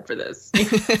not sign up for this.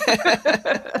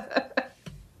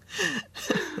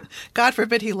 God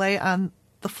forbid he lay on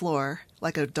the floor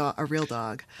like a real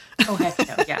dog. Oh, heck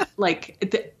no, yeah. Like,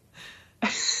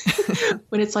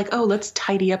 when it's like, oh, let's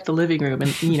tidy up the living room.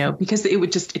 And, because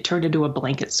it turned into a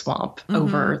blanket swamp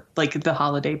over like the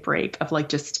holiday break of like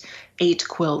just 8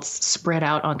 quilts spread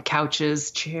out on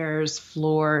couches, chairs,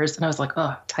 floors. And I was like,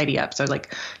 oh, tidy up. So I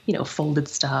like, folded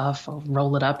stuff, I'll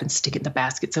roll it up and stick it in the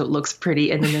basket so it looks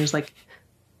pretty. And then there's like,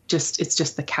 it's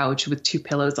just the couch with 2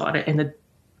 pillows on it. And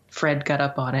Fred got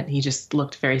up on it and he just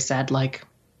looked very sad, like,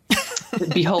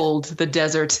 behold, the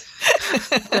desert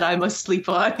that I must sleep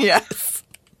on. Yes.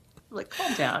 Like,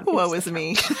 calm down. Woe is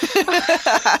me.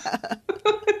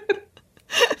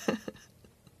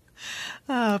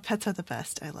 Oh, pets are the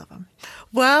best. I love them.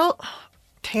 Well,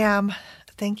 Pam,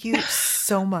 thank you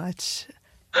so much.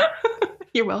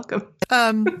 You're welcome.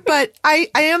 But I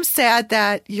am sad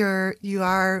that you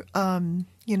are,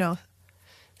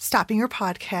 stopping your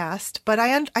podcast, but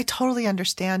I totally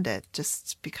understand it,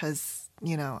 just because,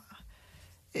 I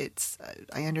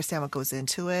understand what goes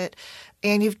into it.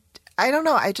 And I don't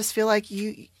know, I just feel like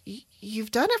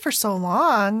you've done it for so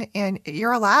long, and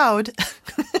you're allowed.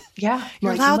 Yeah.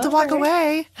 You're allowed to walk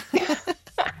away.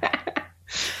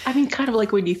 I mean, kind of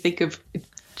like when you think of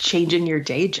changing your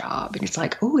day job, and it's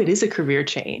like, oh, it is a career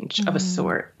change of a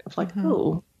sort, of like,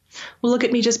 oh, well, look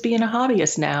at me just being a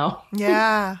hobbyist now.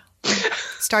 Yeah.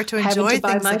 Start to enjoy having to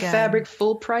buy things my again. fabric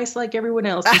full price like everyone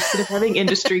else instead of having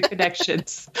industry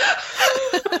connections.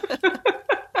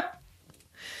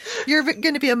 You're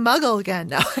going to be a muggle again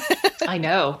now. I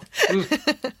know.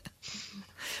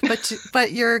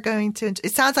 But you're going to,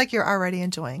 it sounds like you're already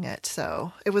enjoying it.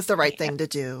 So it was the right thing to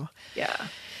do. Yeah.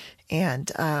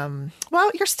 And,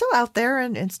 well, you're still out there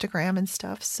on Instagram and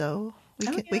stuff. So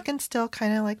we can still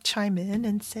kind of like chime in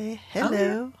and say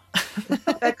hello.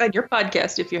 Back on your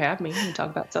podcast if you have me and talk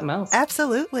about something else.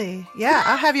 Absolutely. Yeah.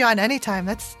 I'll have you on anytime.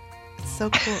 That's so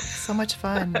cool. So much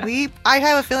fun. I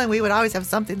have a feeling we would always have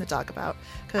something to talk about,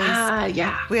 because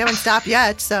we haven't stopped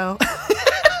yet. So.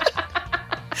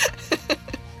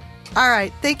 All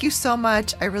right. Thank you so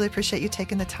much. I really appreciate you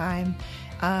taking the time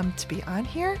to be on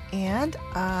here, and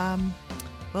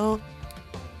we'll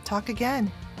talk again.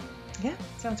 Yeah,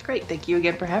 sounds great. Thank you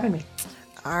again for having me.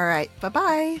 All right.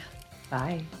 Bye-bye.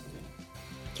 Bye.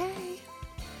 Yay.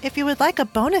 If you would like a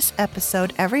bonus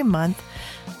episode every month,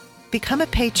 become a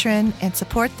patron and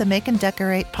support the Make and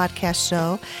Decorate podcast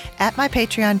show at my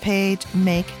Patreon page,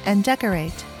 Make and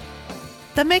Decorate.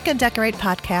 The Make and Decorate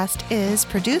podcast is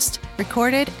produced,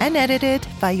 recorded, and edited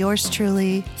by yours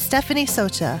truly, Stephanie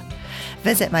Socha.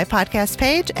 Visit my podcast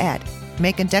page at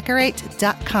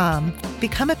makeanddecorate.com.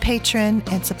 Become a patron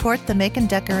and support the Make and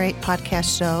Decorate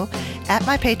podcast show at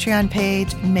my Patreon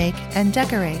page, Make and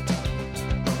Decorate.